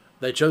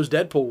 They chose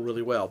Deadpool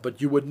really well,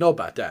 but you wouldn't know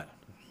about that.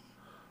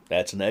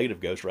 that's a negative,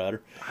 Ghost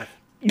Rider.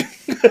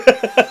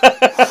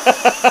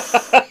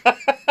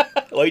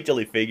 Wait till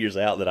he figures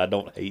out that I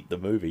don't hate the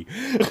movie.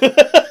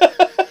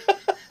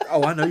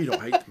 Oh, I know you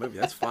don't hate the movie.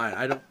 That's fine.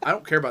 I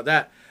don't care about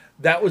that.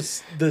 That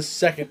was the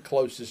second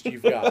closest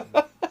you've gotten.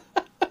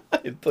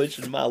 I'm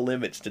pushing my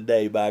limits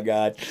today, by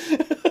God.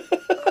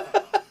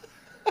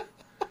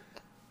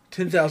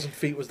 10,000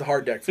 feet was the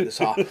hard deck for this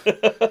hop.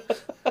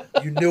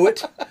 You knew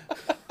it.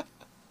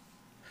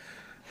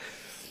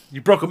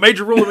 You broke a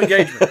major rule of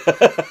engagement.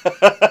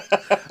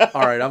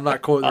 All right, I'm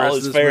not quoting the rest All of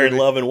is this fair in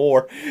movie. love and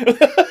war.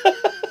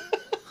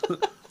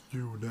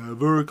 You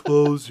never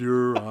close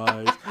your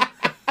eyes.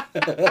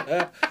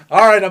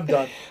 All right, I'm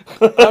done.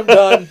 I'm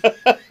done.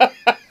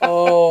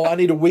 Oh, I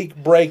need a week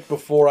break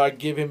before I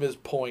give him his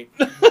point.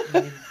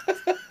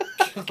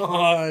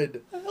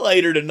 God.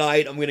 Later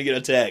tonight, I'm going to get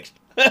a text.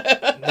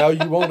 No,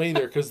 you won't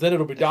either, because then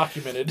it'll be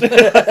documented.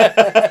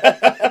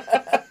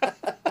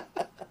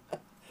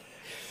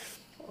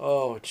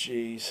 Oh,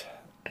 jeez.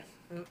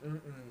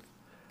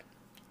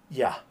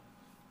 Yeah.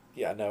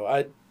 Yeah, no,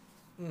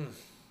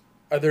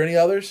 Are there any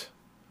others?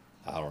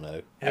 I don't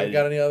know. Haven't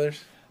got any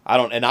others? I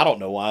don't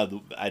know why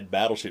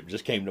Battleship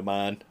just came to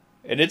mind.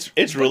 And it's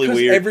really Because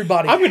weird.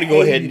 everybody I'm going to go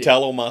ahead hated and it.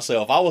 tell on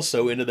myself. I was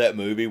so into that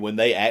movie when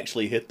they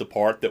actually hit the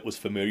part that was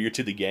familiar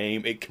to the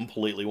game, it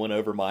completely went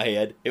over my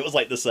head. It was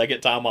like the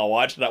second time I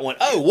watched it, I went,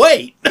 "Oh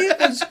wait!" It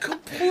was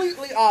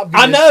completely obvious.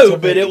 I know, to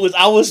but me. it was.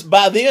 I was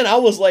by then. I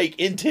was like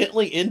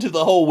intently into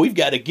the whole. We've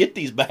got to get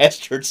these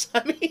bastards.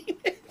 I mean,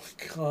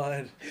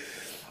 God.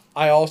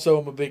 I also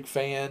am a big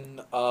fan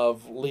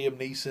of Liam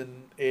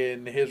Neeson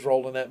in his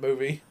role in that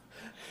movie.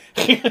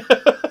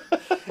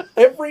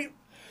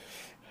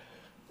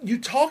 You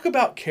talk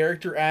about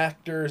character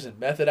actors and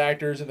method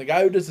actors, and the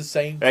guy who does the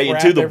same hey, and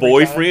crap to the every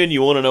boyfriend,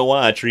 you want to know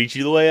why I treat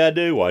you the way I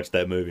do? Watch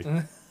that movie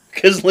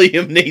because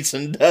Liam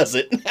Neeson does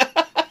it.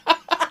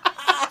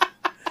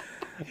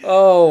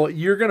 Oh,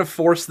 you're going to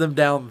force them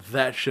down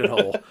that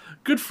shithole.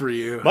 Good for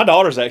you. My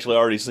daughter's actually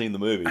already seen the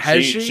movie.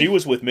 Has she? She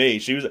was with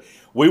me.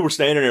 We were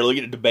standing there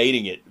looking at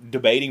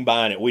debating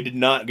buying it. We did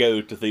not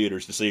go to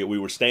theaters to see it. We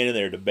were standing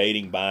there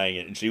debating buying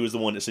it, and she was the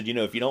one that said,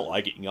 if you don't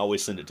like it, you can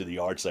always send it to the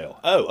yard sale.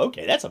 Oh,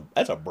 okay, that's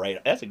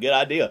a good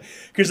idea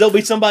because there'll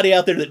be somebody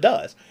out there that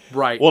does.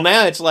 Right. Well,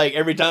 now it's like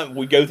every time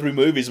we go through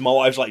movies, my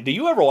wife's like, "Do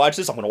you ever watch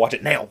this? I'm going to watch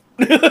it now."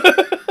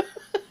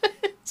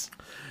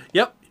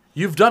 Yep.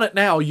 You've done it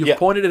now. You've Yeah.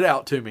 pointed it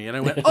out to me. And I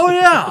went, oh,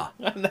 yeah.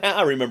 Now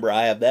I remember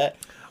I have that.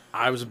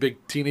 I was a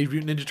big Teenage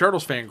Mutant Ninja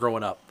Turtles fan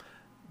growing up.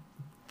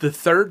 The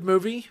third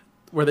movie,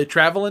 where they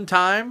travel in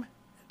time,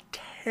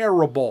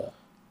 terrible.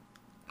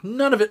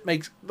 None of it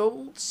makes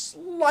the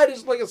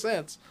slightest lick of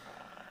sense.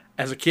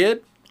 As a kid,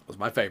 it was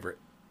my favorite.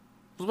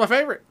 It was my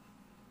favorite.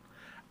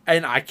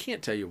 And I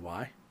can't tell you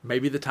why.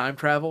 Maybe the time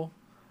travel.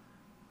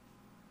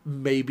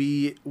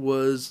 Maybe it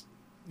was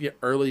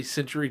early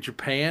century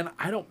Japan.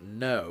 I don't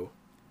know.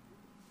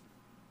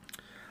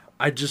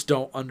 I just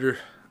don't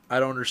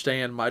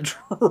understand my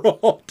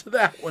draw to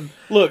that one.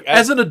 Look,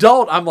 As an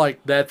adult, I'm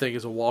like, that thing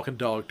is a walking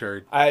dog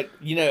turd. I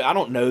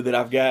don't know that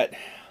I've got.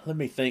 Let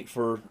me think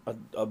for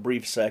a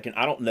brief second.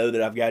 I don't know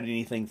that I've got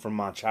anything from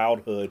my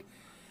childhood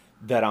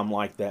that I'm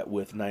like that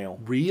with now.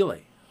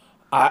 Really?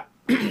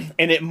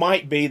 And it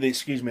might be that.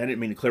 Excuse me, I didn't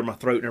mean to clear my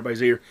throat in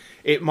everybody's ear.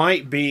 It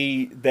might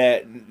be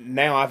that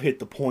now I've hit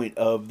the point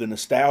of the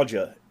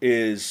nostalgia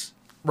is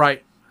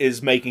Right.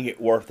 making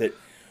it worth it.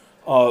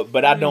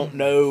 But I don't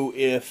know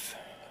if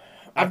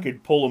I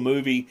could pull a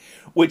movie,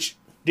 which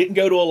Didn't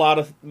go to a lot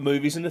of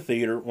movies in the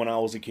theater when I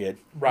was a kid.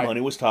 Right. Money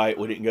was tight.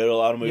 We didn't go to a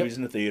lot of movies Yep.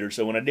 in the theater.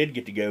 So when I did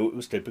get to go, it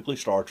was typically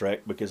Star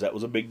Trek because that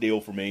was a big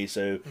deal for me.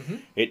 So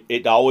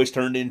it always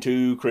turned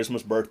into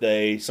Christmas,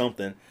 birthday,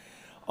 something.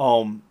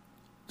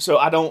 So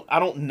I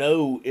don't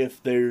know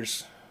if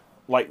there's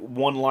like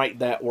one like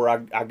that where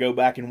I go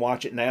back and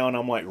watch it now and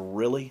I'm like,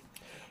 really?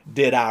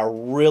 Did I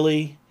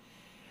really?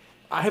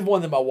 I have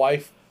one that my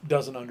wife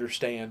doesn't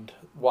understand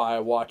why I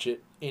watch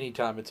it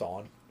anytime it's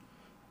on.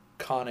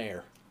 Con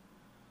Air.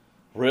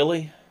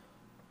 Really?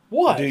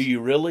 What? Do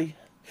you really?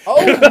 Oh,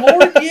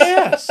 Lord,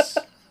 yes.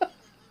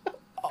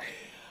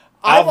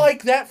 I I've-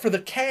 like that for the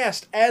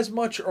cast as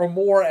much or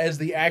more as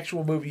the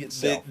actual movie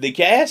itself. The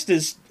cast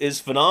is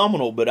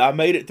phenomenal, but I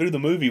made it through the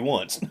movie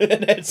once.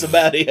 That's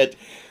about it.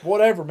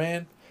 Whatever,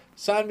 man.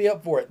 Sign me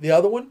up for it. The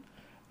other one,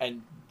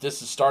 and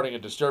this is starting a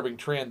disturbing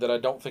trend that I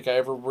don't think I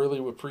ever really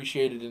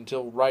appreciated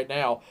until right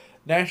now,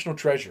 National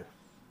Treasure.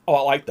 Oh,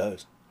 I like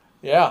those.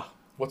 Yeah.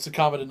 What's the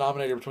common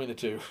denominator between the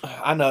two?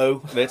 I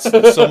know that's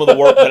some of the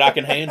work that I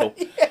can handle.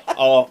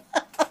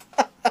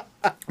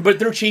 But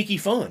they're cheeky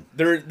fun.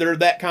 They're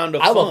that kind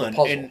of I fun, love the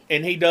puzzle.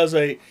 and he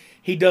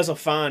does a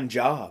fine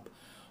job.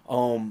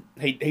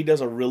 He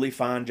does a really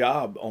fine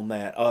job on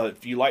that.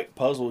 If you like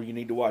puzzle, you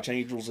need to watch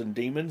Angels and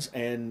Demons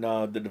and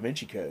the Da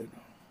Vinci Code.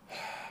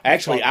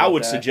 Actually, talk I about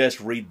would that. suggest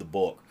read the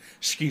book.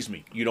 Excuse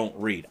me, you don't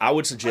read. I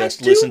would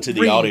suggest I do listen to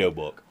the read.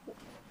 audiobook.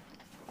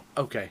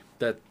 Okay,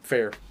 that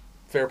fair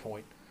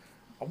point.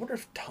 I wonder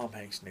if Tom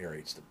Hanks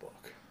narrates the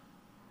book.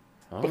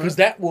 Because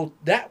that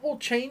will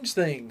change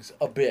things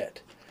a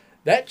bit.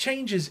 That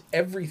changes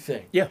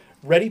everything. Yeah.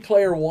 Ready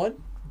Player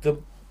One,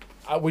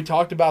 we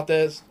talked about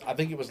this, I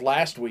think it was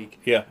last week,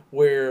 Yeah.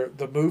 where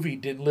the movie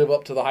didn't live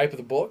up to the hype of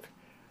the book.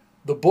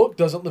 The book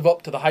doesn't live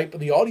up to the hype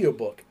of the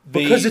audiobook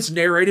because it's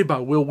narrated by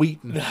Will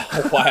Wheaton.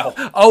 Oh,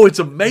 wow. Oh, it's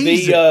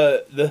amazing.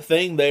 The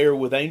thing there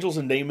with Angels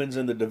and Demons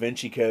and the Da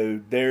Vinci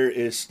Code, there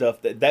is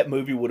stuff that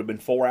movie would have been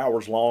 4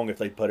 hours long if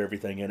they put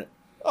everything in it.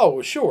 Oh,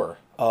 well, sure.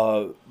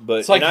 But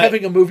It's like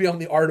having a movie on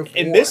the art of war.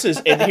 and this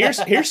is and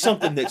here's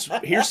something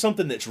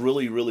that's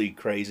really really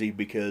crazy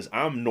because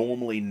I'm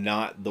normally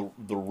not the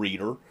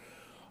reader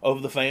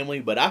of the family,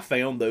 but I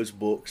found those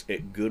books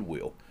at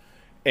Goodwill.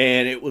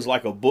 And it was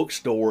like a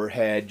bookstore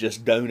had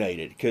just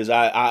donated because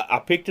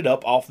I picked it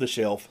up off the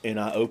shelf and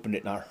I opened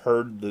it and I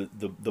heard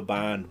the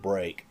bind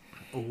break.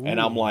 Ooh.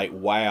 And I'm like,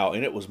 wow.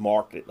 And it was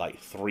marked at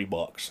like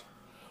 $3.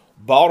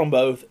 Bought them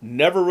both.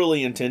 Never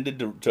really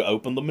intended to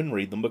open them and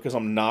read them because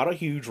I'm not a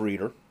huge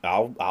reader.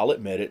 I'll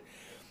admit it.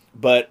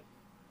 But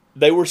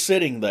they were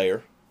sitting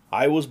there.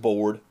 I was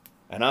bored.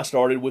 And I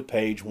started with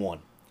page 1.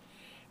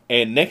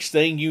 And next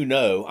thing you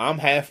know, I'm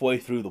halfway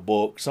through the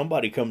book.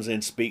 Somebody comes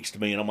in, speaks to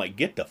me, and I'm like,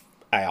 get the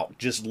out.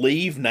 Just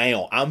leave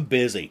now. I'm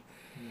busy.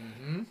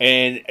 Mm-hmm.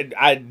 And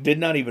I did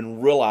not even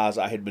realize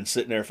I had been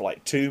sitting there for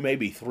like 2,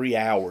 maybe 3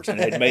 hours and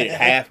had made it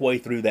halfway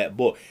through that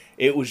book.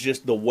 It was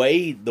just the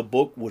way the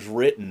book was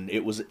written.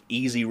 It was an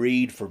easy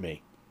read for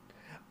me.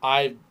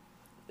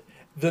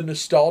 The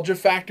nostalgia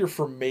factor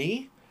for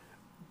me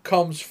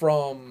comes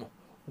from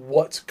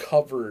what's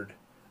covered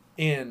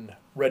in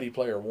Ready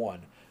Player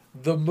One.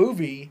 The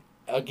movie,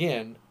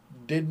 again,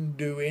 didn't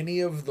do any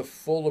of the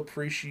full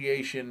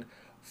appreciation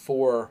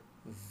for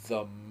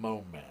the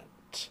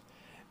moment.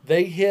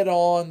 They hit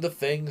on the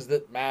things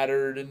that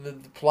mattered and the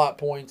plot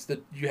points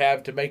that you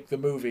have to make the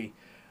movie.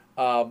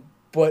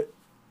 But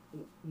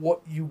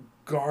what you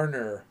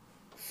garner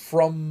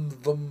from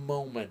the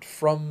moment,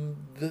 from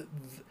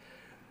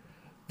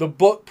the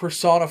book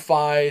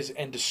personifies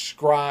and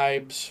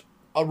describes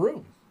a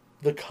room,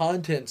 the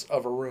contents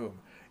of a room.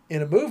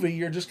 In a movie,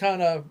 you're just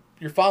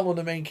you're following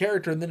the main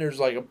character, and then there's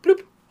like a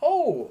bloop,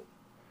 oh,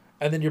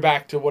 and then you're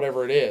back to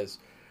whatever it is.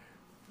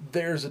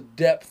 There's a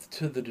depth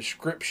to the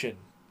description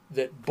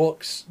that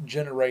books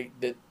generate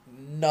that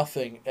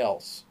nothing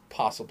else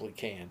possibly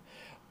can.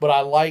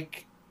 But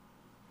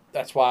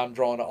that's why I'm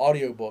drawn to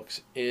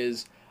audiobooks,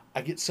 is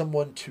I get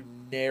someone to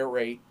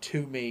narrate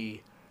to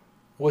me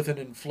with an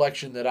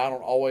inflection that I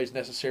don't always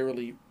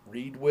necessarily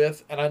read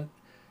with. And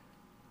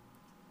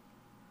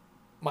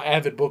my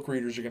avid book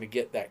readers are going to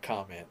get that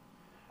comment.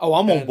 Oh,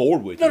 I'm on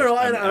board with you. No,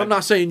 I'm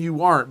not saying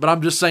you aren't, but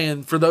I'm just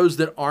saying for those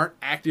that aren't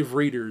active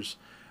readers,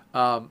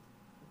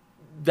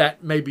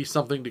 that may be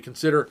something to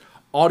consider.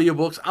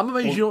 Audiobooks. I'm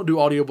amazed you don't do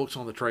audiobooks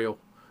on the trail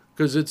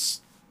because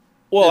it's...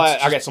 Well,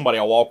 I got somebody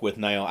I walk with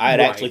now. I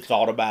had Right. actually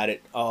thought about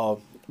it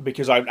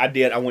because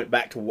I went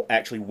back to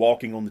actually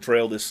walking on the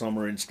trail this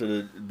summer instead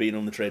of being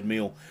on the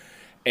treadmill.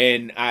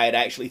 And I had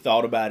actually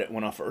thought about it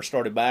when I first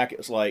started back. It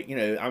was like,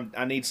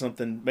 I need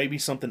something, maybe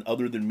something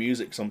other than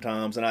music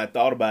sometimes. And I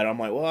thought about it. I'm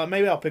like, well,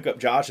 maybe I'll pick up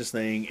Josh's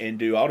thing and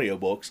do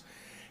audiobooks.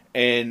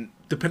 And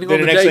Depending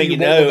then on the the next day thing you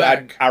you won't go know,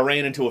 back. I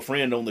ran into a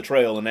friend on the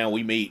trail, and now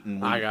we meet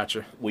and I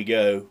gotcha. we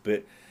go.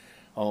 But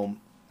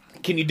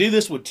can you do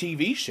this with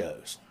TV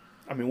shows?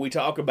 I mean, we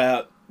talk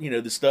about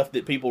the stuff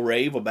that people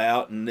rave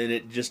about, and then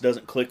it just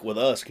doesn't click with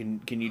us. Can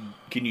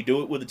you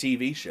do it with a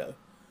TV show?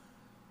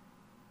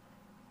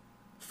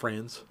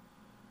 Friends.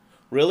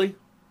 Really?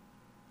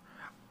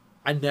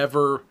 I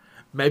never...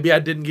 Maybe I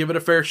didn't give it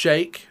a fair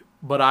shake,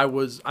 but I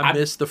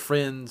missed the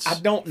Friends. I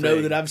don't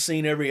know that I've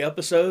seen every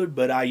episode,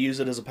 but I use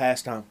it as a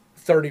pastime.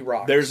 30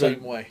 Rock,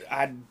 same way.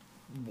 I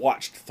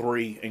watched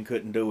 3 and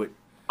couldn't do it.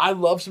 I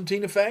love some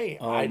Tina Fey.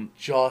 I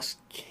just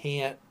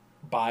can't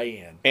buy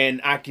in.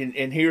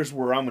 And here's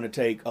where I'm going to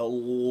take a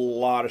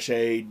lot of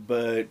shade,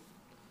 but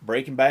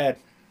Breaking Bad,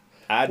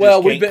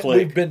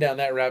 we've been down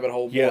that rabbit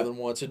hole more than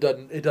once. It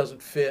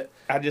doesn't fit.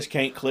 I just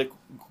can't click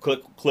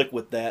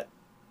with that.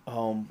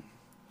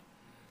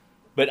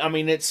 But I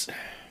mean,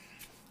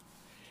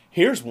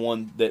 here's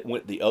one that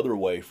went the other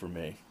way for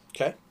me.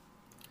 Okay.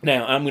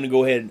 Now I'm going to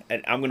go ahead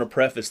and I'm going to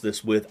preface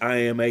this with I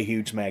am a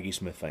huge Maggie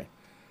Smith fan.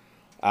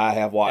 I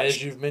have watched,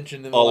 as you've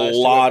mentioned in the last 2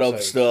 episodes, lot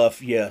of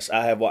stuff. Yes,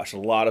 I have watched a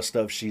lot of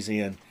stuff she's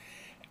in,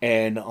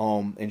 and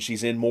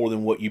she's in more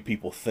than what you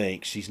people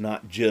think. She's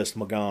not just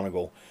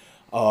McGonagall.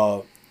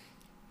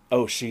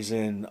 She's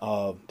in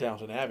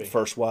Downton Abbey,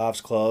 First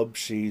Wives Club.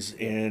 She's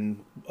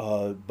in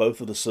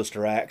both of the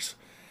Sister Acts,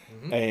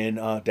 and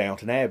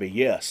Downton Abbey.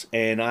 Yes,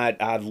 and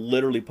I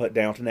literally put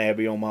Downton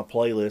Abbey on my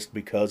playlist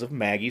because of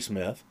Maggie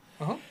Smith,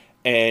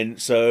 and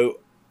so.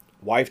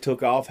 Wife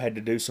took off, had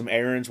to do some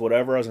errands,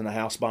 whatever. I was in the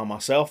house by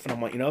myself, and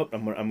I'm like,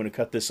 I'm going to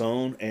cut this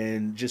on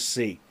and just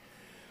see.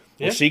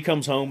 Yeah. Well, she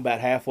comes home about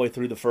halfway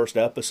through the first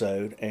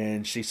episode,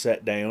 and she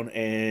sat down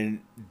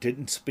and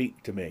didn't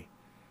speak to me.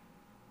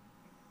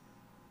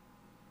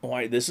 I'm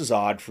like, this is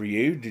odd for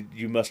you.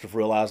 You must have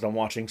realized I'm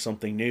watching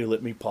something new.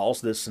 Let me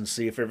pause this and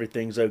see if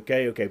everything's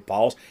okay. Okay,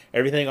 pause.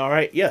 Everything all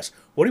right? Yes.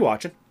 What are you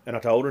watching? And I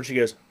told her, and she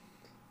goes,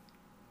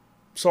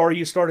 sorry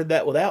you started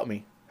that without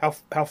me.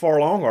 How far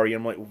along are you?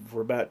 I'm like, we're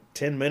about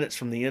 10 minutes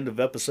from the end of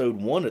episode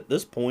 1 at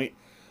this point.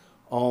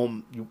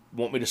 You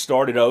want me to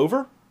start it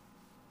over?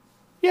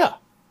 Yeah.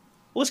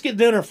 Let's get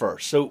dinner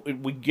first. So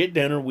we get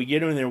dinner, we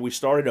get in there, we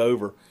started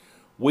over.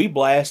 We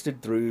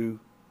blasted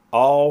through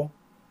all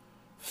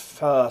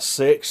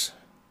 6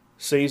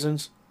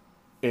 seasons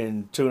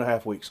in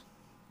 2.5 weeks.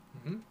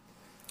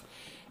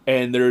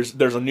 And there's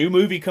a new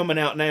movie coming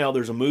out now.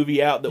 There's a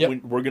movie out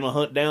that we're going to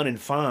hunt down and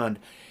find.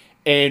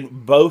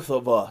 And both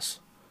of us,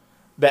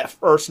 that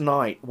first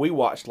night, we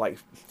watched like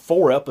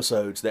 4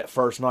 episodes that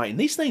first night. And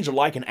these things are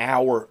like an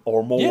hour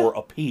or more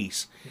a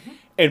piece.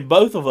 And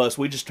both of us,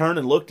 we just turned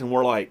and looked and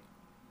we're like,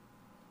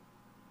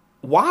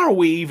 why are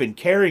we even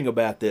caring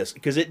about this?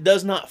 Because it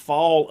does not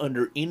fall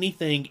under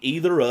anything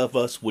either of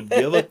us would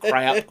give a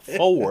crap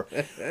for.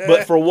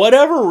 But for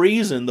whatever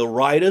reason, the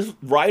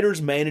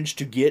writers managed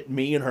to get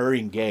me and her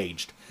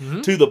engaged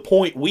to the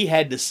point we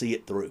had to see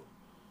it through.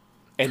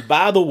 And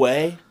by the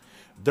way,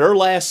 their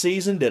last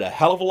season did a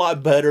hell of a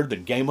lot better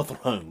than Game of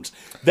Thrones.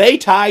 They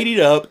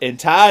tidied up and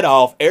tied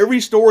off every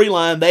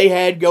storyline they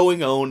had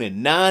going on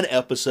in 9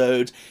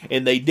 episodes,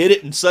 and they did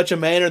it in such a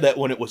manner that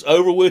when it was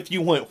over with,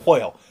 you went,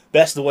 well,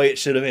 that's the way it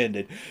should have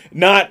ended.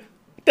 Not,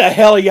 what the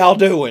hell are y'all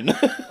doing?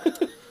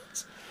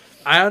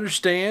 I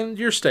understand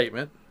your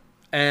statement,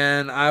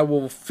 and I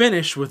will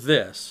finish with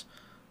this.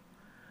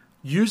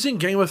 Using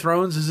Game of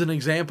Thrones as an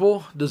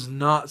example does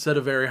not set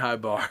a very high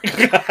bar.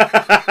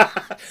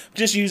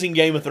 Just using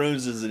Game of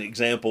Thrones as an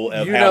example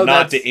of how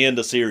not to end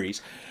a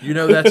series. You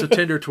know that's a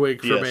tender twig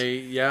for me.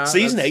 Yeah,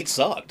 Season 8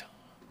 sucked.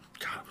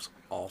 God, it was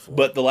awful.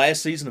 But the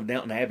last season of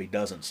Downton Abbey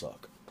doesn't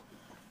suck.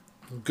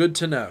 Good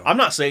to know. I'm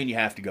not saying you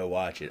have to go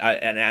watch it.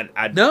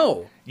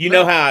 No. You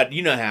know how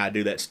I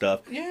do that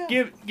stuff. Yeah.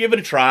 Give it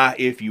a try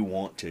if you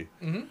want to.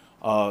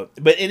 But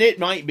it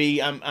might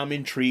be I'm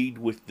intrigued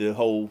with the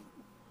whole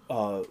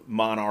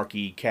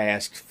monarchy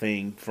caste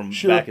thing from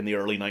back in the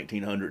early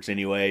 1900s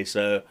anyway.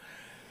 So,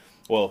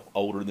 well,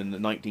 older than the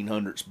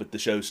 1900s, but the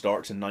show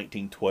starts in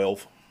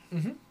 1912.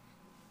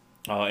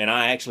 And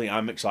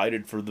I'm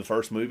excited for the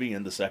first movie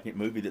and the second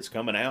movie that's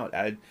coming out.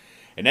 And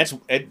that's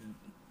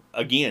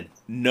again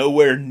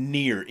nowhere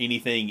near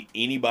anything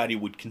anybody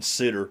would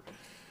consider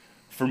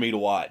for me to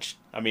watch.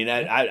 I mean,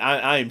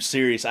 I am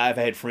serious. I've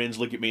had friends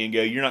look at me and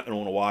go, "You're not going to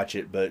want to watch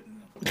it," but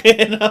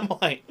and I'm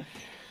like.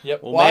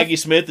 Yep. Well, Maggie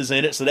Smith is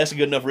in it, so that's a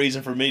good enough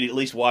reason for me to at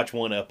least watch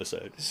one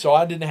episode. So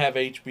I didn't have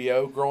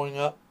HBO growing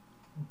up,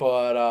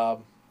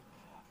 but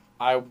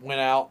I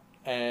went out,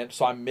 and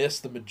so I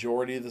missed the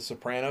majority of the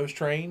Sopranos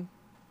train.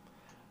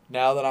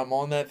 Now that I'm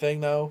on that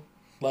thing, though,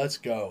 let's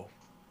go.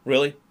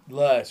 Really?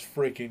 Let's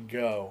freaking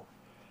go.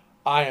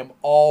 I am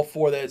all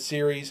for that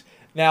series.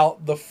 Now,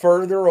 the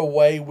further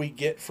away we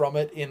get from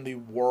it in the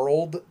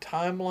world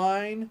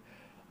timeline,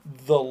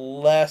 the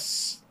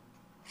less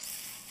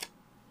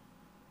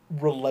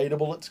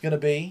relatable it's going to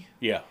be.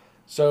 Yeah.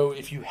 So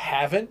if you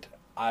haven't,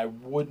 I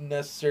wouldn't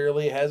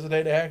necessarily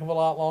hesitate a heck of a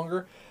lot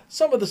longer.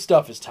 Some of the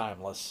stuff is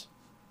timeless.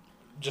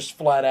 Just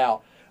flat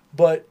out.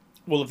 But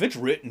well, if it's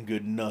written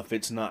good enough,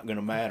 it's not going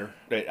to matter.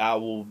 That I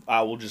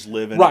will just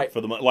live in it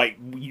for the month. Like,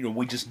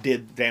 we just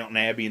did Downton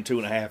Abbey in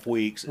 2.5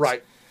 weeks.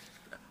 Right.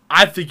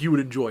 I think you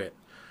would enjoy it.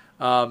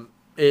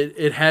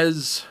 It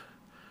has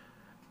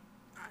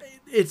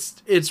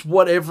it's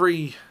what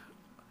every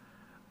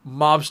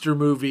mobster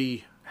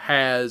movie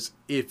has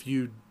if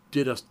you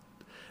did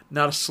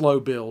not a slow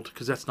build,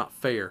 because that's not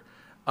fair,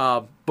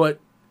 but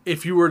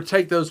if you were to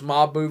take those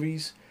mob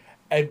movies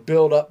and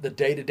build up the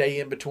day-to-day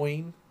in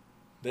between,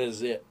 this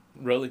is it.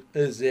 Really?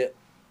 This is it.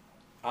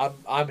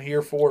 I'm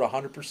here for it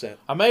 100%.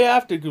 I may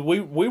have to, because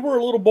we were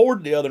a little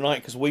bored the other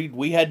night because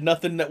we had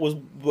nothing that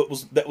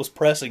was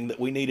pressing that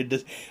we needed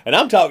to. And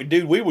I'm talking,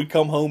 dude, we would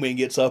come home and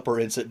get supper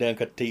and sit down,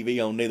 cut the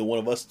TV on. Neither one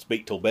of us would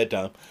speak till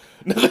bedtime.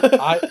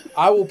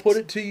 I will put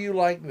it to you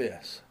like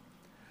this: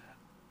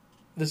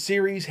 the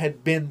series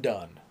had been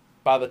done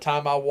by the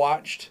time I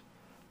watched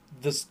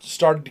this,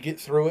 started to get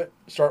through it,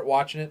 start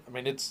watching it. I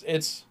mean,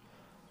 it's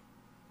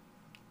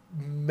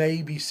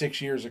maybe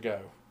 6 years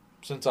ago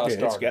since I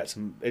started.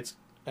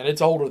 And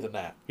it's older than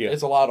that. Yeah.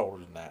 It's a lot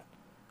older than that.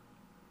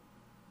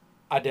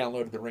 I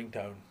downloaded the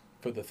ringtone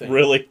for the thing.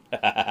 Really?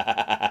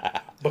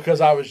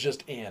 Because I was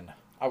just in.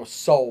 I was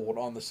sold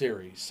on the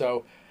series.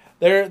 So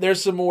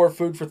there's some more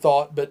food for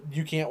thought, but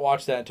you can't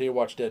watch that until you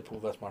watch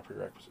Deadpool. That's my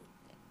prerequisite.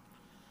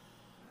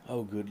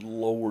 Oh, good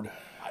Lord.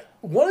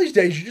 One of these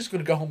days, you're just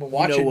going to go home and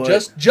watch it what?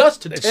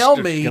 just to tell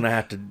me.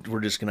 We're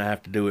just gonna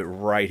have to do it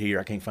right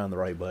here. I can't find the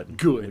right button.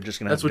 Good. We're just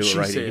gonna That's have to what do it she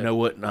right here. said. You know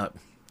what? Not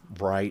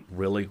right.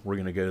 Really? We're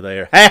gonna go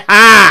there. Hey,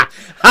 ha!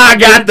 I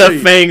got the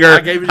finger.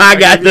 I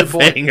got the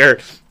finger.